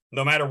move,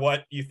 no matter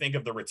what you think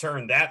of the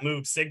return, that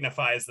move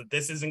signifies that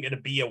this isn't going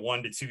to be a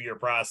 1 to 2 year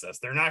process.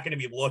 They're not going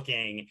to be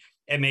looking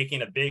at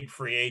making a big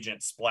free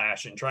agent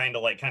splash and trying to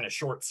like kind of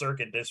short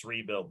circuit this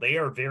rebuild. They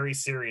are very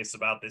serious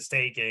about this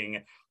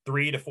taking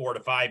 3 to 4 to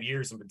 5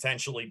 years and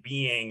potentially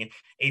being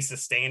a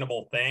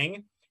sustainable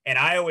thing. And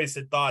I always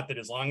had thought that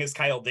as long as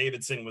Kyle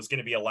Davidson was going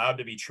to be allowed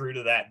to be true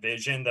to that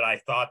vision, that I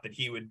thought that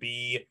he would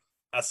be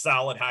a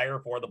solid hire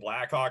for the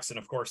Blackhawks. And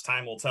of course,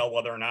 time will tell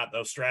whether or not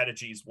those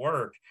strategies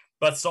work.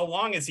 But so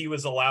long as he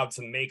was allowed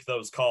to make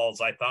those calls,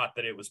 I thought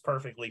that it was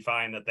perfectly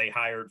fine that they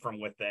hired from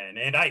within.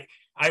 And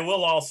I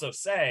will also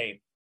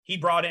say he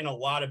brought in a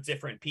lot of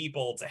different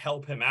people to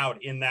help him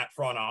out in that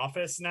front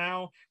office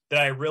now that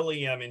I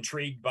really am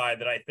intrigued by,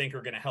 that I think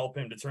are going to help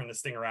him to turn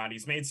this thing around.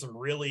 He's made some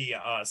really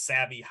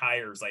savvy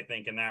hires, I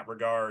think, in that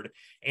regard,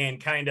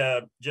 and kind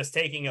of just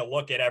taking a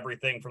look at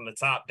everything from the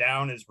top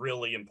down is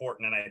really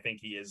important. And I think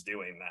he is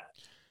doing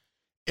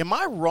that. Am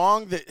I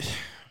wrong that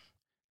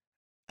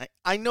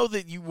I know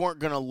that you weren't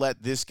going to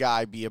let this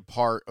guy be a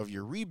part of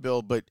your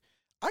rebuild, but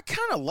I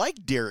kind of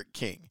like Derek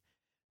King.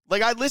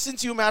 Like, I listen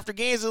to him after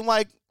games and I'm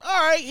like,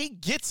 all right, he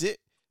gets it.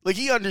 Like,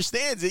 he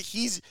understands it.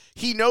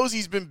 He knows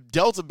he's been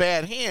dealt a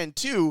bad hand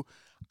too.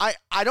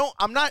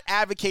 I'm not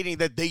advocating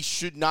that they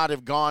should not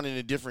have gone in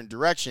a different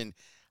direction.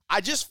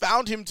 I just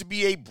found him to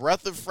be a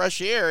breath of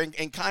fresh air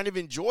and kind of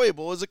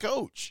enjoyable as a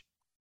coach.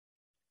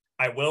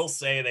 I will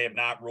say they have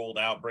not ruled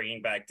out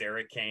bringing back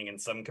Derek King in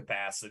some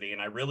capacity,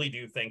 and I really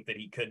do think that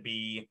he could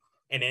be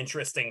an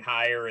interesting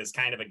hire as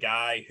kind of a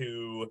guy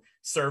who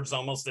serves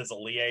almost as a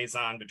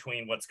liaison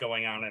between what's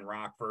going on in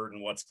Rockford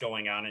and what's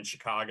going on in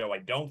Chicago. I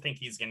don't think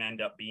he's going to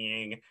end up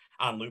being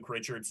on Luke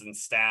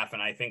Richardson's staff,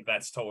 and I think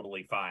that's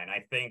totally fine.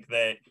 I think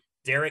that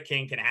Derek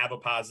King can have a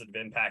positive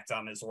impact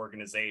on this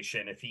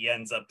organization if he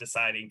ends up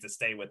deciding to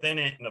stay within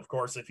it. And of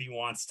course, if he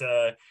wants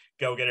to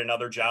go get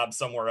another job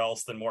somewhere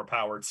else, then more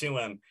power to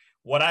him.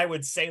 What I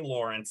would say,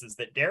 Lawrence, is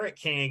that Derek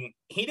King,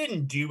 he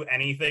didn't do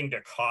anything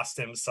to cost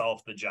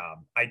himself the job.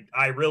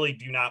 I really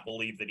do not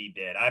believe that he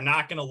did. I'm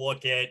not going to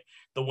look at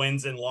the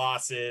wins and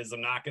losses. I'm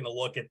not going to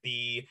look at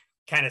the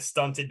kind of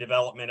stunted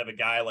development of a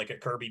guy like a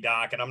Kirby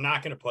Dach, and I'm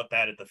not going to put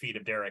that at the feet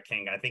of Derek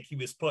King. I think he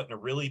was put in a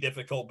really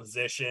difficult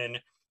position,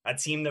 a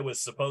team that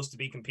was supposed to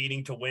be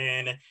competing to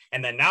win,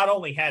 and then not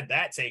only had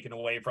that taken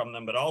away from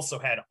them, but also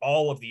had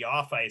all of the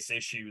off-ice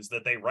issues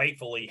that they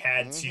rightfully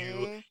had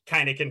to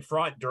kind of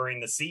confront during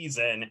the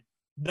season.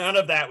 None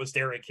of that was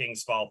Derek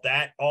King's fault.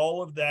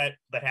 All of that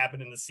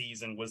happened in the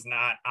season was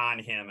not on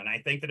him. And I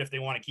think that if they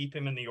want to keep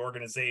him in the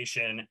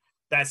organization,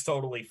 that's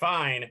totally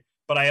fine.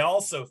 But I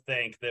also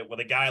think that with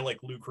a guy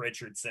like Luke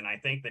Richardson, I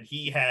think that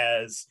he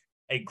has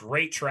a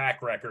great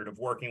track record of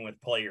working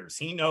with players.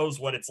 He knows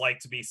what it's like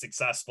to be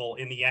successful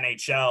in the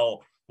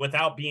NHL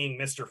without being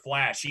Mr.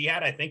 Flash. He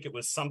had, I think it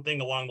was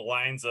something along the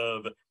lines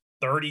of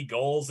 30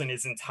 goals in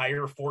his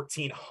entire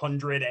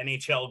 1,400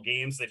 NHL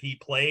games that he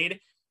played.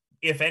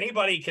 If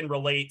anybody can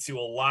relate to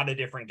a lot of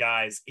different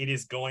guys, it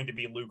is going to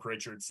be Luke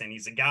Richardson.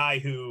 He's a guy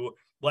who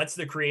lets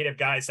the creative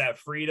guys have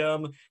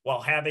freedom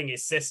while having a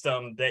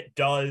system that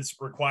does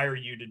require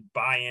you to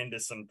buy into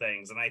some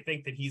things. And I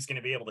think that he's going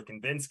to be able to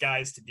convince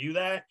guys to do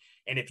that.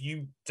 And if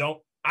you don't,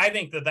 I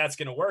think that that's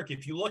going to work.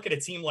 If you look at a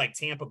team like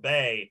Tampa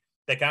Bay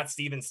that got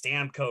Steven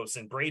Stamkos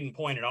and Braden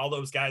Point and all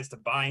those guys to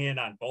buy in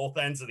on both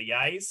ends of the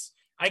ice,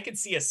 I could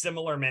see a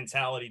similar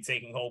mentality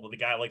taking hold with a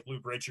guy like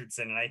Luke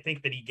Richardson. And I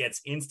think that he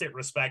gets instant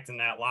respect in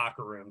that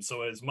locker room.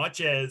 So as much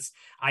as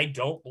I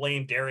don't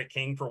blame Derek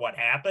King for what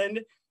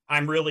happened,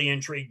 I'm really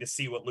intrigued to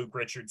see what Luke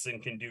Richardson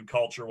can do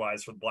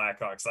culture-wise for the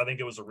Blackhawks. I think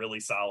it was a really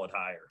solid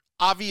hire.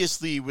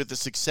 Obviously, with the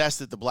success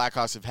that the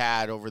Blackhawks have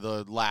had over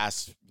the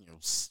last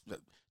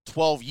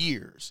 12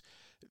 years,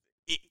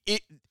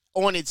 it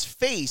on its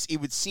face, it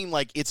would seem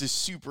like it's a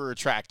super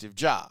attractive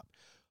job.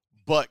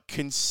 But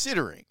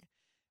considering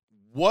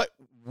what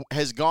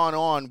has gone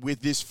on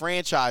with this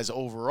franchise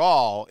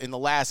overall in the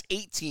last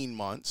 18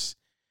 months,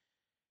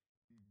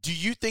 do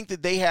you think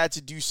that they had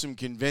to do some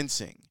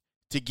convincing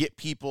to get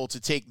people to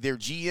take their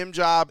GM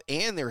job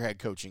and their head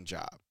coaching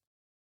job?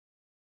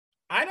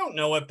 I don't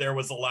know if there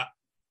was a lot.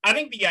 I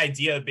think the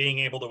idea of being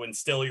able to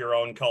instill your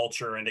own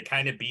culture and to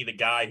kind of be the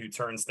guy who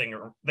turns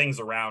things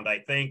around, I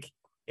think,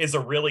 is a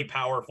really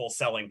powerful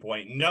selling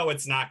point. No,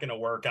 it's not going to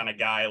work on a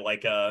guy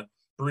like a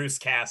Bruce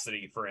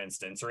Cassidy, for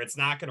instance, or it's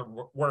not going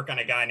to work on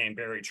a guy named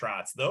Barry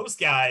Trotz. Those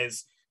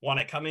guys want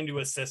to come into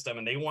a system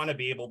and they want to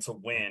be able to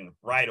win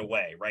right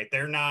away, right?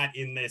 They're not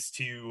in this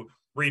to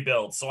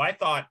rebuild. So I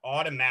thought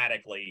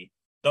automatically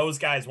those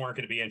guys weren't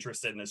going to be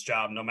interested in this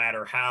job, no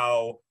matter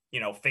how,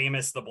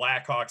 famous the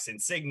Blackhawks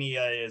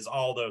insignia is,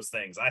 all those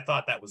things. I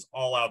thought that was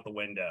all out the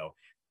window.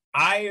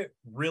 I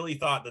really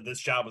thought that this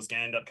job was going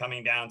to end up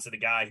coming down to the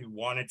guy who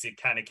wanted to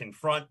kind of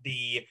confront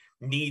the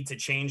need to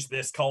change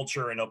this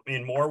culture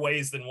in more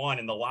ways than one,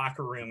 in the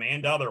locker room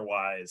and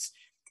otherwise.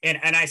 And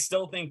I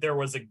still think there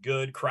was a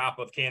good crop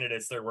of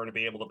candidates that were going to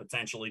be able to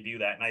potentially do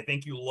that. And I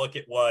think you look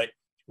at what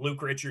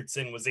Luke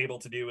Richardson was able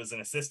to do as an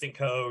assistant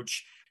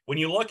coach. When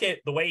you look at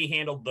the way he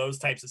handled those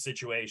types of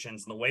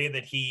situations and the way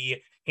that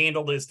he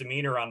handled his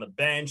demeanor on the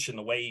bench and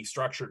the way he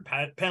structured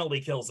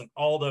penalty kills and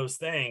all those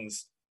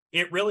things,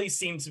 it really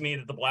seemed to me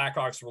that the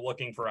Blackhawks were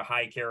looking for a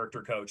high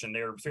character coach, and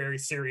they're very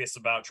serious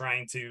about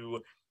trying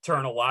to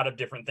turn a lot of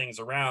different things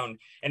around.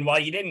 And while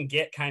you didn't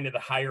get kind of the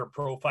higher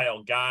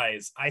profile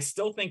guys, I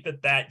still think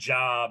that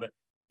job,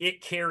 it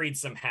carried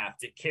some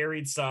heft. It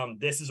carried some,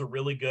 this is a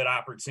really good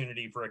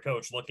opportunity for a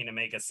coach looking to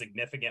make a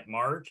significant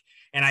mark.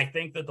 And I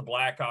think that the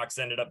Blackhawks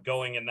ended up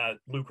going in that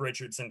Luke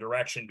Richardson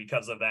direction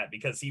because of that,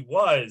 because he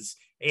was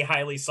a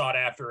highly sought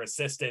after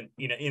assistant,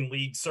 in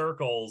league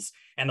circles.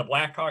 And the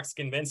Blackhawks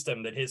convinced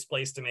him that his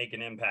place to make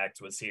an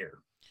impact was here.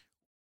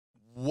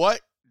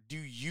 What do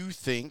you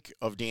think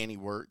of Danny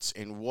Wirtz,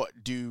 and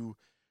what do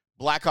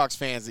Blackhawks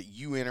fans that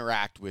you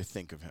interact with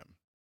think of him?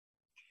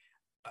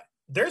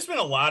 There's been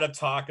a lot of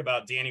talk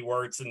about Danny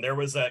Wirtz, and there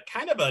was a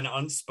kind of an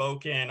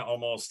unspoken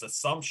almost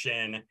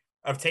assumption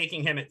of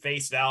taking him at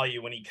face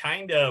value when he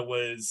kind of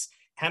was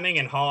hemming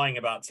and hawing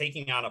about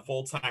taking on a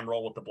full-time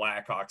role with the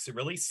Blackhawks. It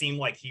really seemed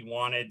like he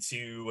wanted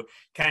to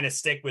kind of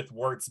stick with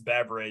Wirtz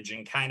Beverage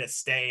and kind of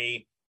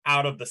stay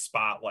out of the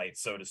spotlight,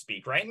 so to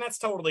speak, right? And that's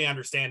totally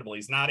understandable.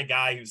 He's not a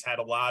guy who's had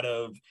a lot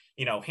of,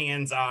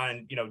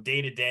 hands-on,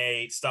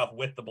 day-to-day stuff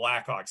with the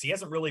Blackhawks. He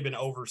hasn't really been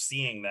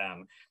overseeing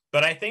them.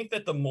 But I think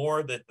that the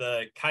more that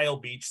the Kyle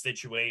Beach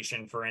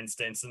situation, for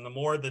instance, and the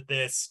more that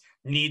this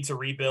need to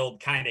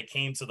rebuild kind of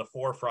came to the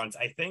forefront,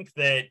 I think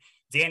that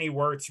Danny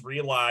Wirtz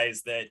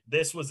realized that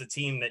this was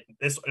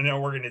an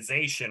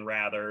organization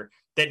rather,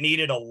 that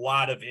needed a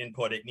lot of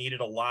input. It needed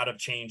a lot of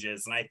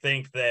changes. And I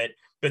think that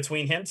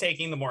between him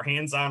taking the more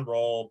hands-on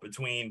role,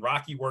 between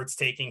Rocky Wirtz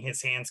taking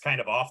his hands kind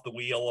of off the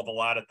wheel of a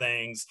lot of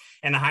things,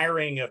 and the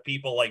hiring of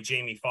people like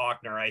Jamie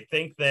Faulkner, I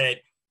think that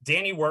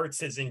Danny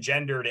Wirtz has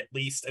engendered at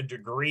least a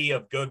degree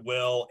of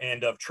goodwill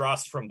and of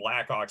trust from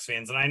Blackhawks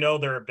fans. And I know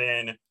there have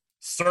been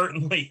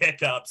certainly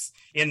hiccups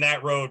in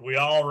that road. We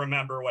all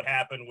remember what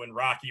happened when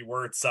Rocky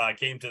Wirtz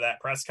came to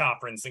that press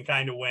conference and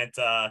kind of went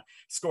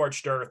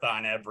scorched earth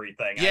on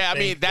everything. Yeah, I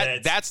mean,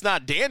 that's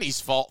not Danny's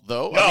fault,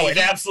 though. No, I mean, it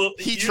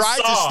absolutely. He tried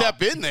to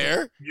step in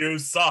there. You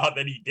saw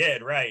that he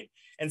did, right?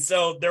 And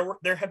so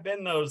there have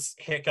been those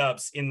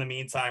hiccups in the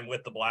meantime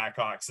with the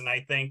Blackhawks, and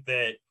I think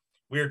that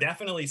we're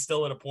definitely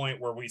still at a point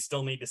where we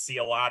still need to see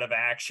a lot of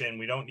action.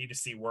 We don't need to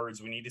see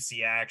words. We need to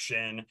see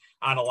action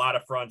on a lot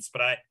of fronts.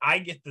 But I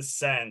get the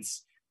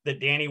sense that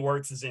Danny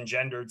Wirtz has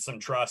engendered some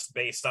trust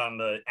based on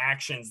the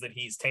actions that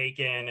he's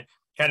taken,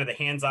 kind of the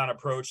hands-on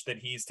approach that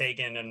he's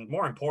taken, and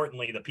more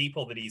importantly, the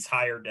people that he's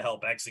hired to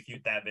help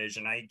execute that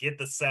vision. I get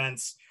the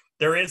sense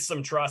there is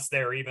some trust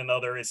there, even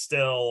though there is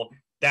still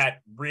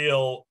that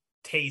real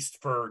taste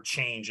for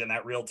change and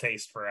that real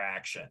taste for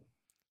action.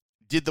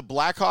 Did the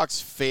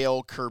Blackhawks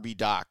fail Kirby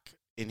Dach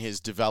in his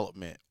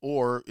development,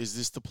 or is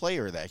this the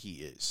player that he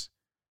is?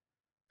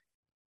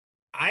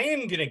 I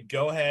am going to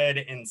go ahead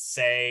and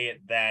say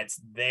that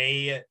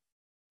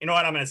I'm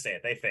going to say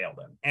it. They failed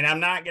him. And I'm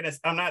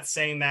not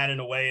saying that in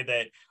a way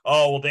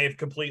that, they've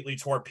completely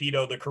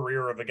torpedoed the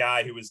career of a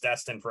guy who was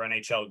destined for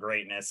NHL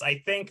greatness.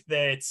 I think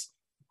that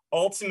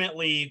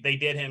ultimately they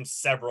did him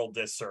several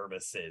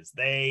disservices.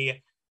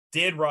 They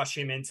did rush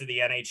him into the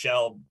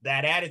NHL.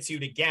 That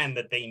attitude, again,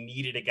 that they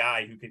needed a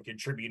guy who could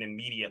contribute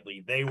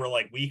immediately. They were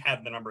like, we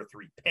have the number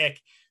 3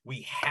 pick.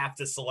 We have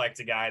to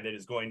select a guy that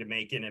is going to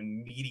make an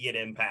immediate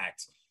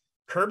impact.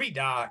 Kirby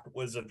Dach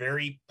was a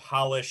very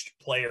polished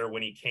player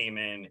when he came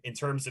in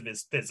terms of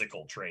his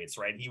physical traits,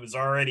 right? He was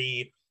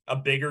already a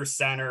bigger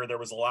center. There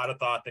was a lot of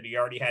thought that he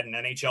already had an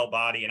NHL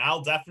body, and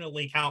I'll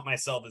definitely count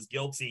myself as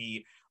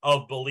guilty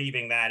of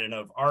believing that and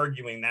of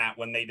arguing that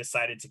when they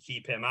decided to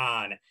keep him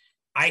on.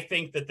 I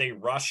think that they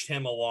rushed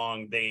him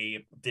along.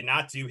 They did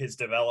not do his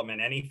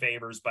development any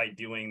favors by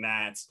doing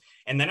that.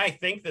 And then I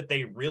think that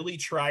they really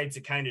tried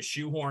to kind of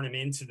shoehorn him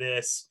into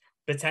this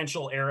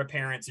potential heir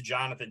apparent to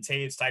Jonathan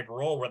Toews type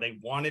role where they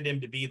wanted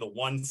him to be the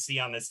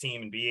 1C on this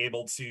team and be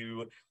able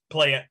to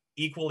play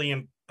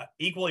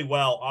equally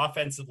well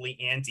offensively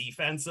and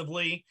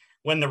defensively,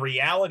 when the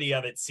reality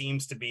of it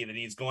seems to be that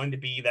he's going to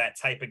be that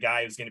type of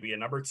guy who's going to be a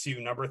number 2,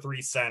 number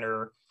 3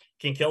 center,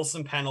 can kill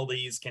some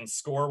penalties, can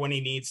score when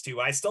he needs to.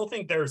 I still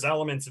think there's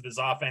elements of his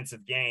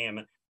offensive game.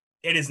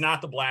 It is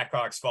not the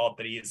Blackhawks' fault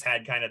that he has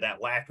had kind of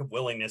that lack of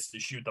willingness to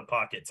shoot the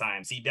puck at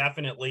times. He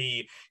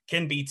definitely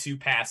can be too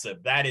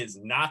passive. That is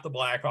not the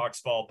Blackhawks'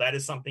 fault. That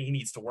is something he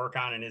needs to work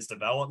on in his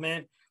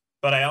development.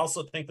 But I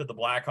also think that the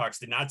Blackhawks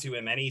did not do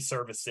him any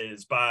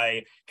services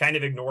by kind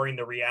of ignoring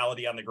the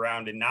reality on the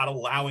ground and not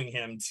allowing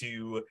him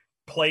to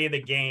play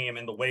the game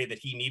in the way that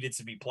he needed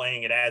to be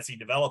playing it as he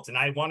developed. And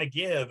I want to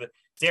give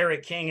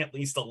Derek King at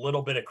least a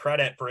little bit of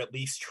credit for at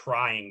least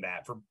trying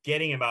that, for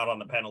getting him out on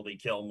the penalty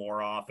kill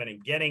more often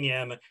and getting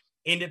him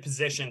into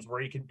positions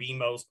where he could be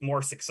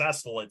more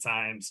successful at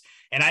times.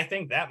 And I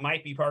think that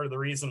might be part of the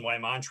reason why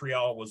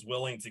Montreal was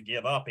willing to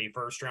give up a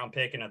 1st-round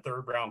pick and a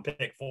 3rd-round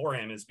pick for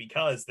him, is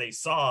because they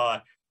saw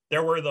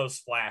there were those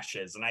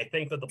flashes. And I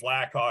think that the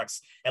Blackhawks,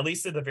 at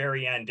least at the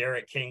very end,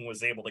 Derek King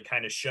was able to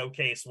kind of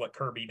showcase what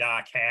Kirby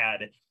Dach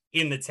had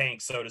in the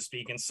tank, so to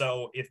speak. And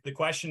so if the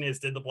question is,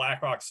 did the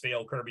Blackhawks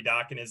fail Kirby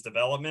Dach in his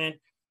development?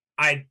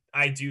 I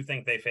do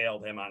think they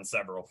failed him on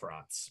several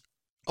fronts.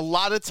 A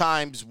lot of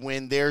times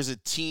when there's a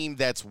team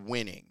that's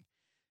winning,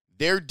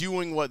 they're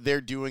doing what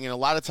they're doing, and a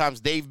lot of times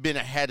they've been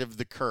ahead of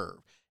the curve.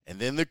 And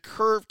then the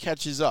curve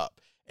catches up,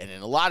 and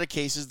in a lot of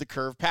cases, the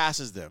curve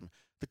passes them.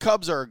 The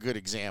Cubs are a good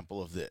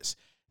example of this.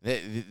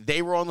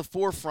 They were on the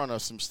forefront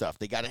of some stuff.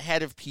 They got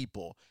ahead of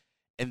people.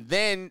 And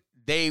then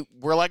they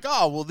were like,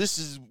 oh, well, this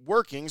is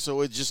working, so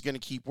it's just going to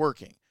keep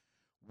working.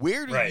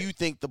 Where do you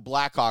think the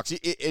Blackhawks,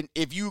 and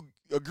if you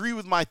agree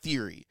with my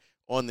theory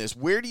on this,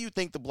 where do you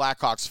think the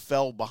Blackhawks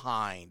fell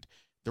behind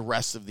the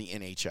rest of the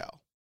NHL?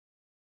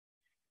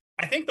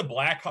 I think the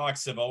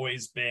Blackhawks have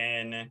always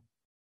been,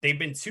 they've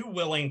been too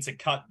willing to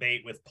cut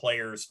bait with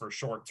players for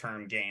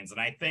short-term gains. And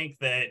I think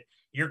that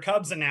your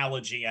Cubs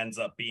analogy ends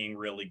up being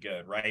really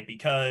good, right?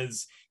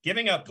 Because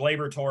giving up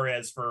Gleyber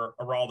Torres for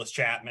Aroldis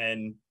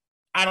Chapman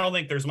I don't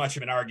think there's much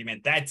of an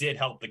argument. That did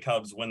help the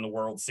Cubs win the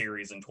World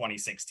Series in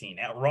 2016.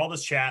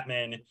 Aroldis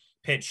Chapman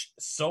pitched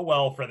so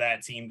well for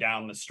that team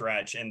down the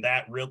stretch, and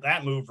that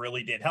move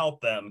really did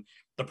help them.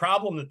 The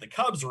problem that the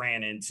Cubs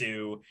ran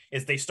into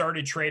is they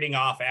started trading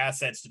off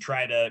assets to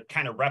try to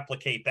kind of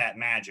replicate that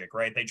magic,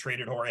 right? They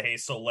traded Jorge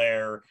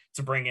Soler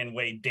to bring in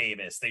Wade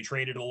Davis. They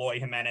traded Eloy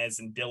Jimenez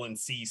and Dylan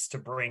Cease to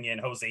bring in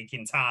Jose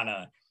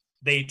Quintana.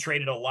 They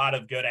traded a lot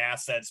of good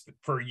assets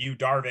for Yu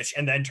Darvish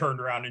and then turned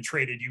around and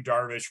traded Yu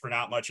Darvish for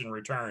not much in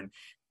return.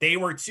 They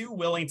were too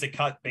willing to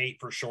cut bait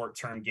for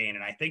short-term gain.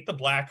 And I think the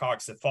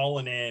Blackhawks have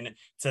fallen in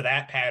to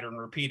that pattern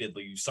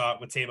repeatedly. You saw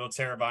it with Teuvo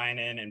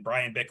Teravainen and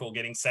Brian Bickle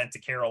getting sent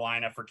to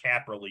Carolina for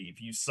cap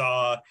relief. You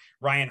saw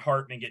Ryan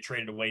Hartman get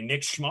traded away.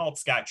 Nick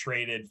Schmaltz got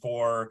traded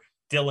for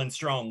Dylan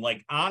Strome,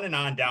 like on and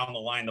on down the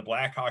line. The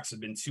Blackhawks have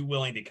been too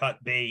willing to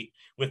cut bait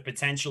with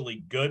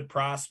potentially good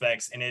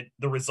prospects. And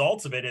the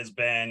results of it has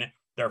been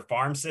their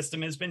farm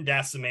system has been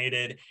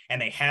decimated,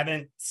 and they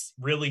haven't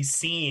really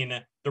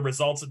seen the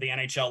results at the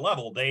NHL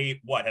level.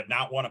 They have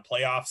not won a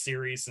playoff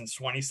series since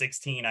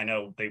 2016. I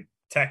know they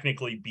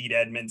technically beat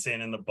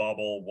Edmonton in the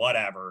bubble,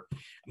 whatever.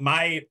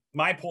 My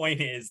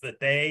point is that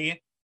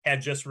they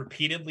have just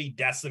repeatedly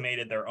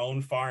decimated their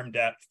own farm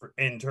depth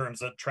in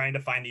terms of trying to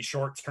find these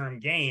short-term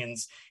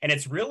gains. And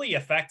it's really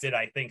affected,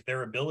 I think,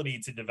 their ability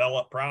to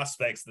develop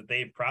prospects that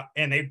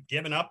they've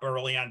given up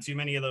early on too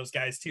many of those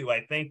guys too.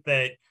 I think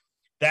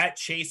that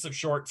chase of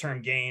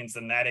short-term gains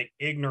and that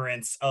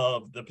ignorance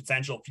of the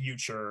potential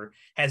future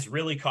has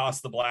really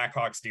cost the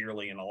Blackhawks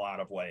dearly in a lot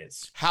of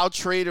ways. How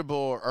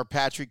tradable are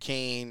Patrick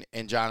Kane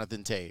and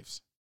Jonathan Toews?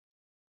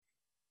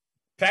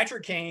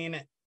 Patrick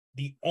Kane,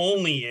 the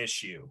only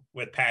issue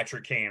with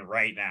Patrick Kane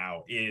right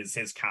now is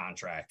his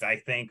contract. I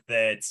think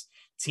that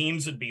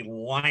teams would be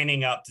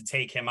lining up to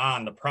take him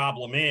on. The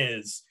problem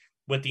is,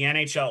 with the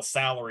NHL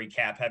salary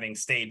cap having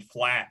stayed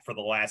flat for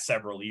the last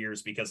several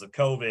years because of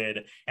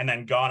COVID and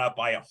then gone up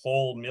by a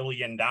whole $1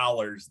 million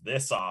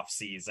this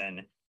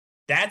offseason,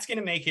 that's going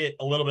to make it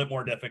a little bit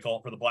more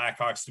difficult for the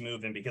Blackhawks to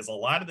move him, because a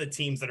lot of the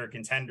teams that are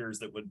contenders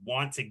that would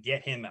want to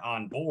get him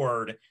on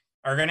board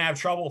are going to have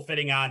trouble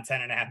fitting on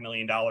 $10.5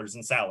 million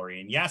in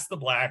salary. And yes, the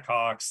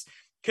Blackhawks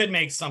could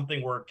make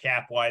something work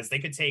cap-wise. They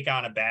could take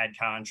on a bad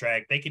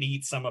contract. They could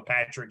eat some of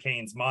Patrick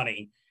Kane's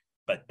money.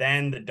 But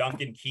then the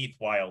Duncan Keith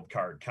wild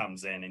card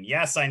comes in. And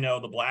yes, I know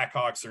the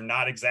Blackhawks are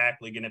not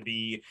exactly going to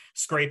be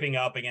scraping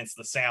up against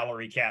the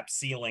salary cap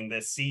ceiling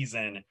this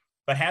season,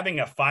 but having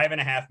a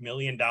 $5.5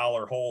 million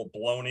hole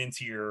blown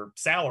into your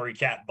salary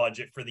cap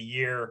budget for the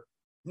year,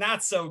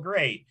 not so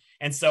great.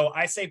 And so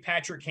I say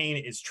Patrick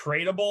Kane is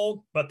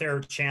tradable, but there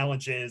are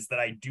challenges that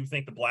I do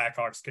think the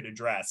Blackhawks could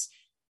address.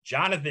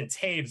 Jonathan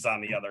Toews,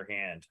 on the other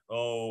hand,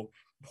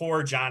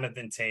 poor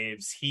Jonathan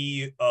Toews,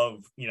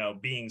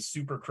 being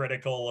super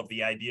critical of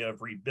the idea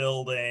of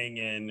rebuilding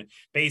and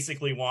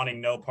basically wanting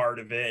no part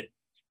of it.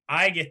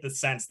 I get the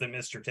sense that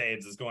Mr.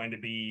 Toews is going to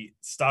be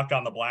stuck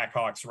on the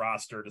Blackhawks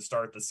roster to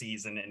start the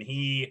season, and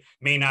he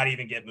may not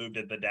even get moved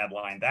at the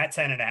deadline. That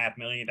 $10.5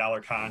 million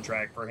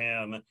contract for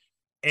him,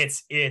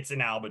 it's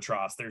an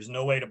albatross. There's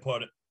no way to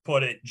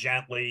put it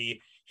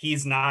gently.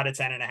 He's not a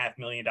 $10.5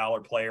 million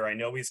player. I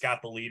know he's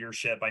got the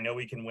leadership. I know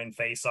he can win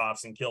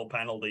faceoffs and kill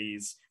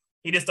penalties.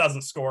 He just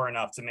doesn't score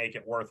enough to make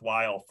it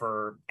worthwhile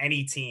for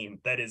any team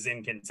that is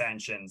in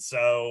contention.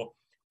 So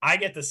I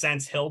get the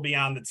sense he'll be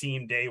on the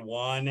team day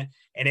one,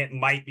 and it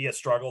might be a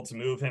struggle to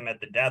move him at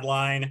the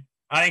deadline.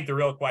 I think the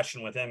real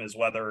question with him is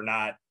whether or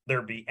not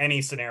there'd be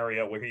any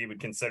scenario where he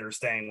would consider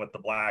staying with the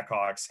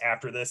Blackhawks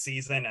after this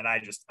season. And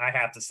I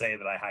have to say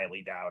that I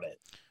highly doubt it.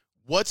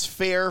 What's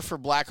fair for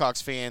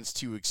Blackhawks fans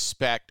to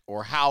expect,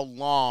 or how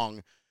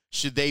long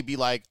should they be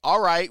like, all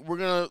right, we're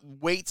going to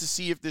wait to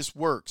see if this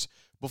works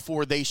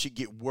before they should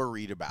get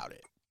worried about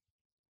it?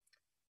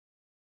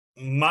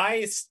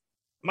 My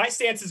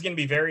stance is going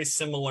to be very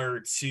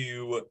similar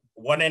to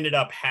what ended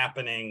up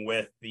happening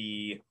with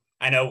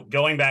I know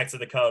going back to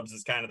the Cubs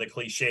is kind of the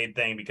cliched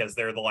thing because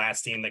they're the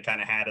last team that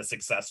kind of had a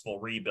successful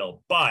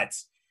rebuild. But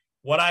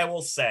what I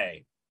will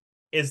say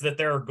is that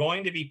there are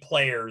going to be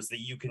players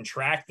that you can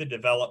track the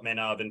development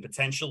of and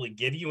potentially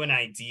give you an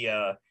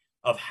idea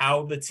of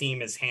how the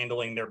team is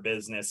handling their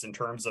business in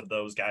terms of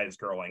those guys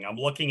growing. I'm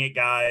looking at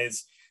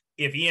guys.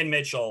 If Ian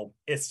Mitchell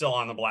is still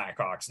on the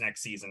Blackhawks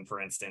next season,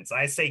 for instance,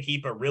 I say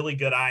keep a really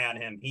good eye on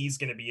him. He's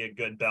going to be a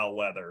good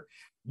bellwether.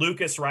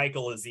 Lucas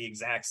Reichel is the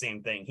exact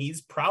same thing.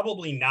 He's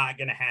probably not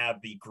going to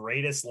have the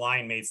greatest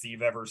line mates that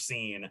you've ever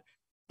seen,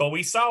 but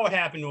we saw what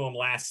happened to him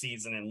last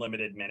season in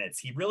limited minutes.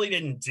 He really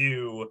didn't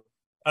do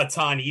a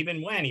ton,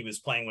 even when he was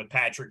playing with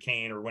Patrick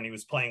Kane or when he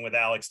was playing with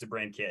Alex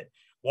DeBrincat.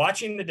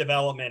 Watching the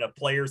development of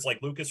players like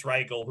Lucas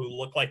Reichel, who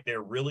look like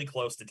they're really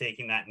close to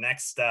taking that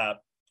next step,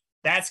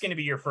 that's going to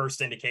be your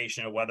first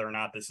indication of whether or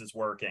not this is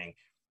working.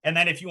 And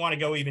then if you want to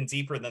go even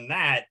deeper than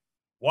that,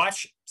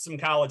 watch some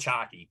college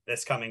hockey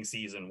this coming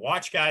season.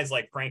 Watch guys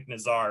like Frank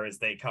Nazar as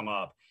they come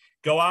up.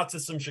 Go out to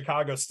some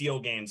Chicago Steel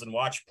games and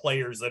watch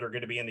players that are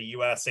going to be in the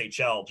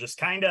USHL. Just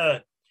kind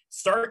of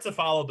start to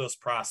follow those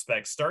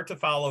prospects, start to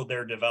follow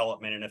their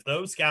development. And if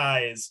those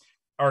guys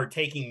are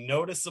taking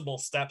noticeable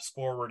steps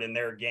forward in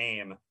their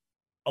game,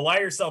 allow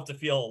yourself to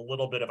feel a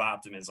little bit of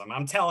optimism.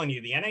 I'm telling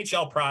you, the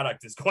NHL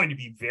product is going to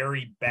be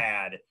very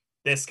bad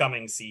this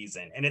coming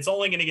season, and it's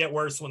only going to get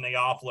worse when they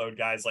offload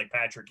guys like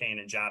Patrick Kane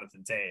and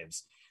Jonathan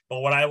Toews. But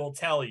what I will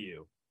tell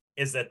you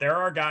is that there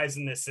are guys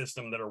in this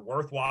system that are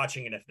worth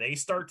watching, and if they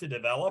start to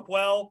develop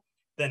well,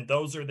 then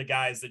those are the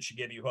guys that should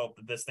give you hope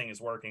that this thing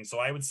is working. So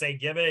I would say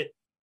you're going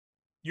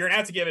to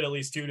have to give it at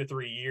least 2 to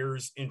 3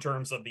 years in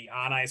terms of the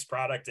on-ice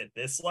product at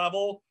this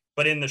level.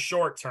 But in the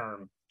short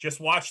term, just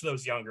watch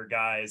those younger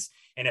guys.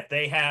 And if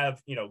they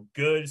have,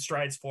 good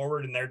strides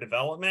forward in their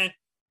development,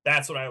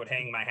 that's what I would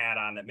hang my hat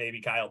on, that maybe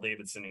Kyle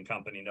Davidson and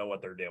company know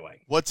what they're doing.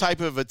 What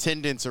type of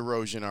attendance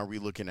erosion are we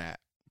looking at?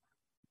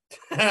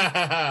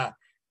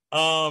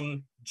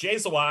 Jay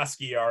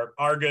Zawaski,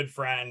 our good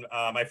friend,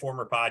 my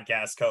former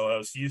podcast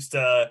co-host, used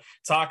to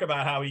talk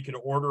about how he could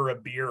order a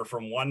beer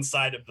from one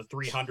side of the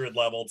 300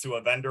 level to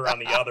a vendor on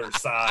the other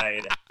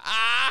side.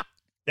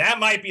 That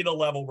might be the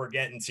level we're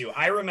getting to.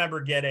 I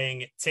remember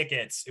getting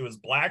tickets. It was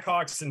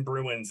Blackhawks and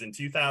Bruins in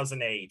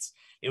 2008.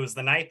 It was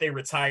the night they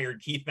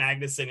retired Keith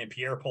Magnuson and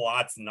Pierre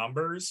Pilote's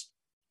numbers.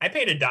 I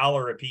paid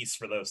 $1 a piece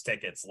for those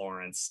tickets,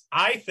 Lawrence.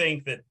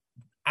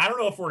 I don't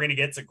know if we're going to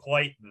get to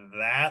quite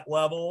that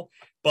level,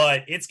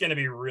 but it's going to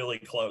be really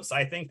close.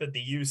 I think that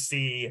the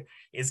UC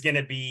is going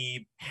to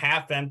be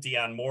half empty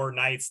on more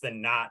nights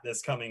than not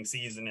this coming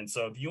season. And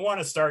so if you want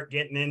to start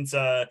getting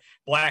into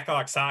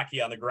Blackhawks hockey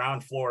on the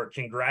ground floor,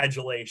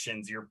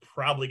 congratulations. You're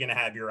probably going to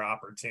have your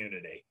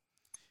opportunity.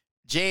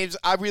 James,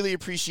 I really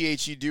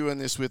appreciate you doing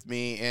this with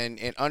me and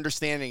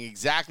understanding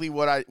exactly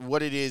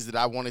what it is that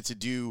I wanted to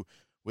do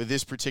with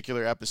this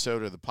particular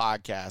episode of the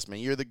podcast. Man,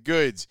 you're the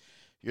goods.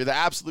 You're the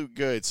absolute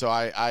good. So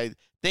I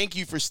thank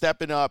you for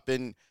stepping up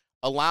and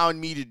allowing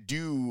me to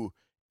do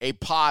a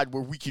pod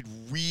where we could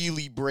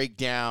really break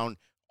down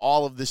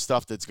all of this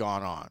stuff that's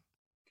gone on.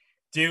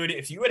 Dude,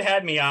 if you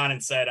had me on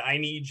and said, I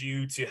need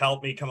you to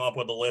help me come up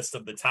with a list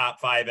of the top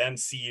 5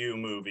 MCU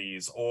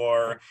movies,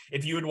 or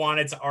if you had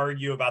wanted to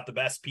argue about the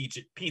best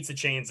pizza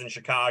chains in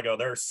Chicago,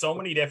 there are so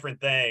many different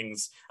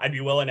things I'd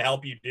be willing to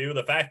help you do.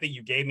 The fact that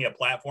you gave me a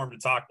platform to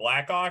talk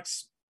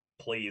Blackhawks,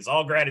 please,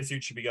 all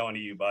gratitude should be going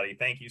to you, buddy.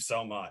 Thank you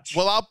so much.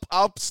 Well,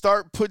 I'll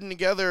start putting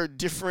together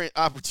different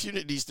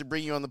opportunities to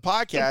bring you on the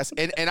podcast,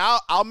 and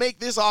I'll make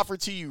this offer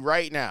to you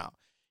right now.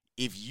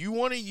 If you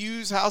want to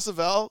use House of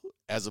L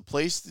as a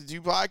place to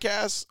do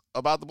podcasts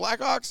about the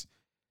Blackhawks,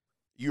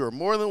 you are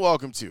more than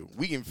welcome to.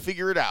 We can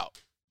figure it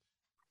out.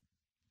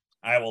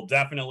 I will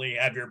definitely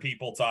have your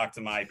people talk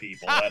to my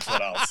people. That's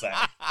what I'll say.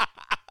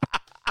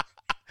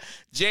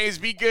 James,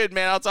 be good,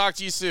 man. I'll talk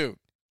to you soon.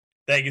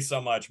 Thank you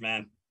so much,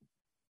 man.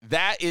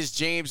 That is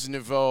James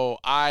Neveau.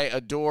 I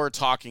adore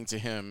talking to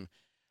him.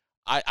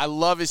 I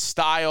love his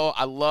style.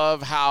 I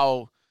love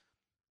how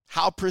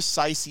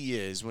precise he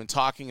is when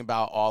talking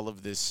about all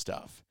of this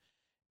stuff.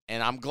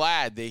 And I'm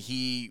glad that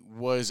he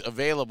was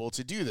available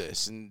to do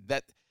this. And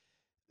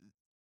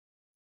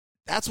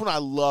that's when I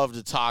love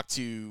to talk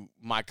to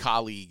my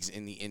colleagues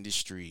in the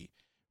industry,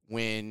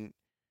 when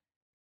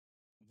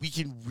we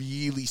can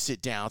really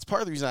sit down. It's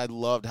part of the reason I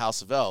loved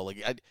House of L.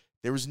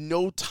 There was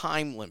no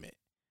time limit.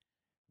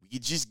 We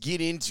could just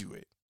get into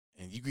it,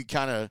 and you could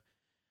kind of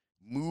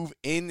move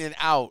in and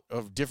out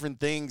of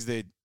different things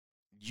that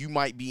you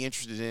might be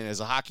interested in as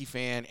a hockey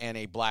fan and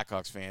a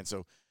Blackhawks fan.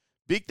 So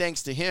big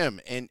thanks to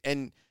him.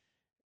 And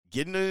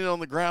getting it on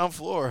the ground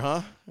floor,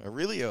 huh?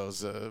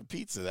 Aurelio's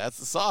pizza. That's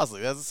the sauce.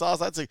 That's the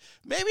sauce I'd say.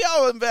 Maybe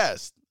I'll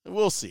invest.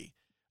 We'll see.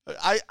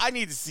 I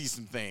need to see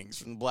some things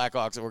from the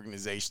Blackhawks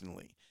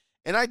organizationally.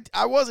 And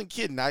I wasn't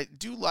kidding. I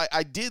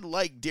did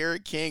like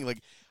Derek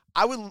King.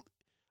 I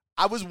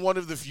was one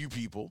of the few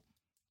people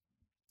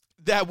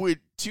that would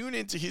tune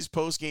into his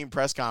post-game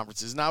press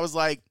conferences, and I was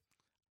like,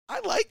 I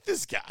like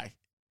this guy.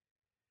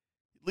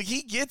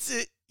 He gets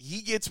it.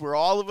 He gets where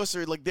all of us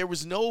are.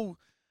 There's no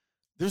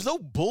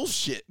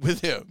bullshit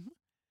with him.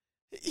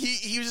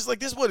 He was just like,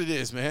 this is what it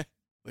is, man.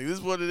 This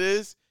is what it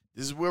is.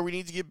 This is where we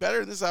need to get better,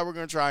 and this is how we're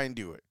going to try and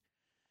do it.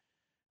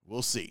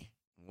 We'll see.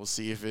 We'll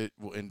see if it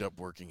will end up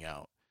working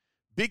out.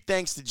 Big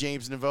thanks to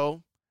James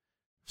Neveau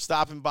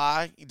stopping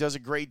by. He does a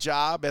great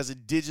job as a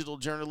digital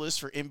journalist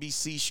for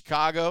NBC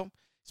Chicago.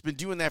 He's been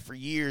doing that for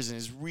years and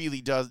has really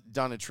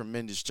done a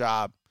tremendous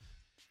job.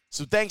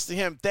 So thanks to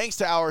him. Thanks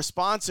to our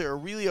sponsor,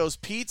 Aurelio's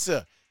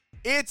Pizza.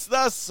 It's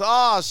the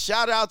sauce.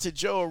 Shout out to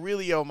Joe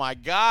Aurelio, my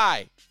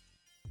guy.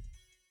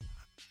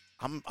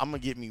 I'm going to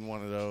get me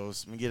one of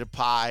those. I'm going to get a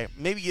pie.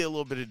 Maybe get a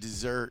little bit of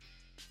dessert.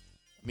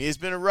 I mean, it's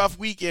been a rough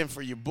weekend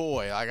for your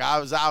boy. I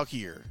was out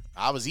here.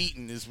 I was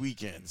eating this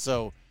weekend.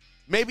 So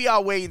maybe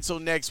I'll wait until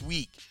next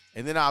week,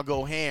 and then I'll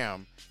go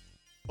ham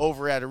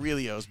over at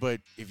Aurelio's. But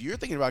if you're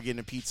thinking about getting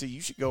a pizza,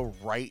 you should go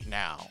right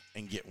now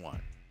and get one.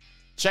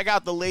 Check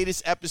out the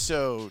latest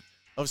episode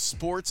of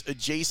Sports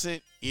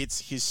Adjacent.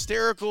 It's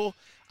hysterical.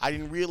 I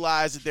didn't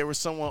realize that there was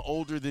someone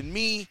older than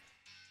me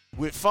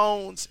with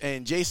phones,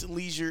 and Jason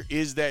Leisure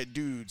is that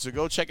dude. So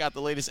go check out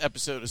the latest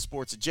episode of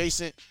Sports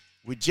Adjacent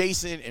with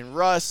Jason and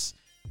Russ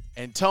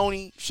and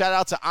Tony. Shout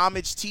out to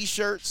Homage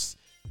T-shirts.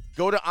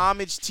 Go to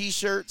Homage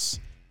T-shirts.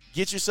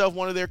 Get yourself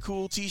one of their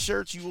cool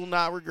T-shirts. You will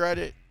not regret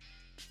it.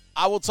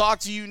 I will talk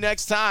to you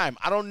next time.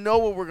 I don't know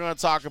what we're going to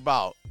talk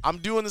about. I'm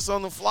doing this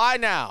on the fly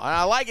now, and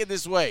I like it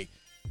this way.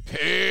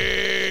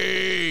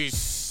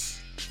 Peace.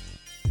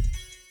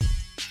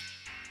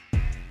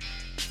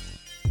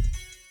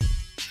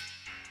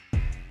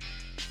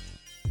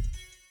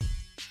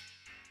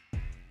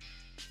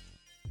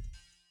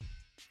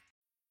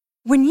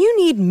 When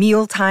you need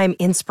mealtime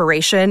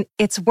inspiration,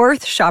 it's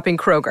worth shopping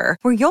Kroger,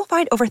 where you'll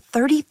find over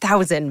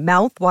 30,000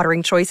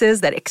 mouth-watering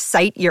choices that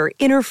excite your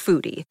inner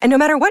foodie. And no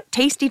matter what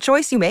tasty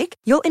choice you make,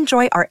 you'll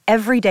enjoy our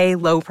everyday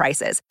low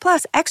prices,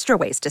 plus extra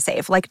ways to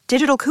save, like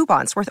digital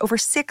coupons worth over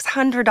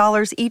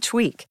 $600 each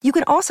week. You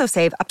can also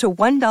save up to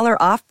 $1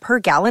 off per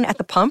gallon at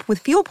the pump with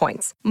fuel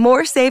points.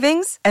 More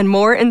savings and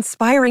more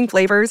inspiring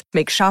flavors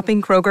make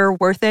shopping Kroger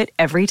worth it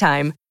every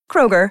time.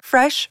 Kroger,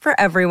 fresh for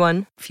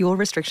everyone. Fuel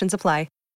restrictions apply.